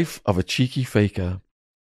Life of a Cheeky Faker.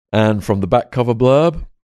 And from the back cover blurb,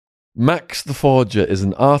 Max the Forger is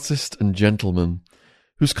an artist and gentleman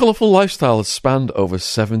whose colourful lifestyle has spanned over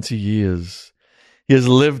 70 years. He has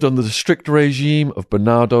lived under the strict regime of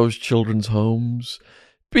Bernardo's children's homes,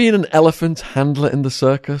 been an elephant handler in the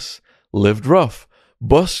circus, lived rough,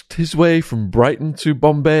 busked his way from Brighton to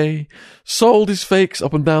Bombay, sold his fakes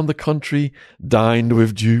up and down the country, dined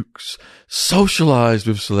with dukes, socialised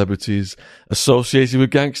with celebrities, associated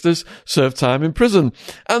with gangsters, served time in prison,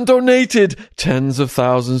 and donated tens of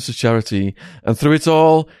thousands to charity. And through it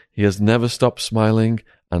all, he has never stopped smiling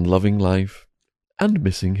and loving life and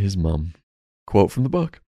missing his mum. Quote from the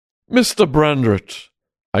book. Mr. Brandrett,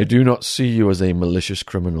 I do not see you as a malicious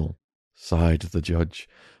criminal, sighed the judge.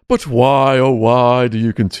 But why, oh why, do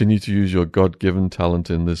you continue to use your God-given talent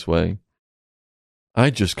in this way? I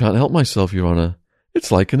just can't help myself, Your Honour.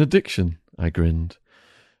 It's like an addiction, I grinned.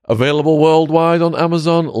 Available worldwide on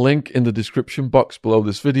Amazon. Link in the description box below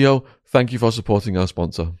this video. Thank you for supporting our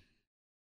sponsor.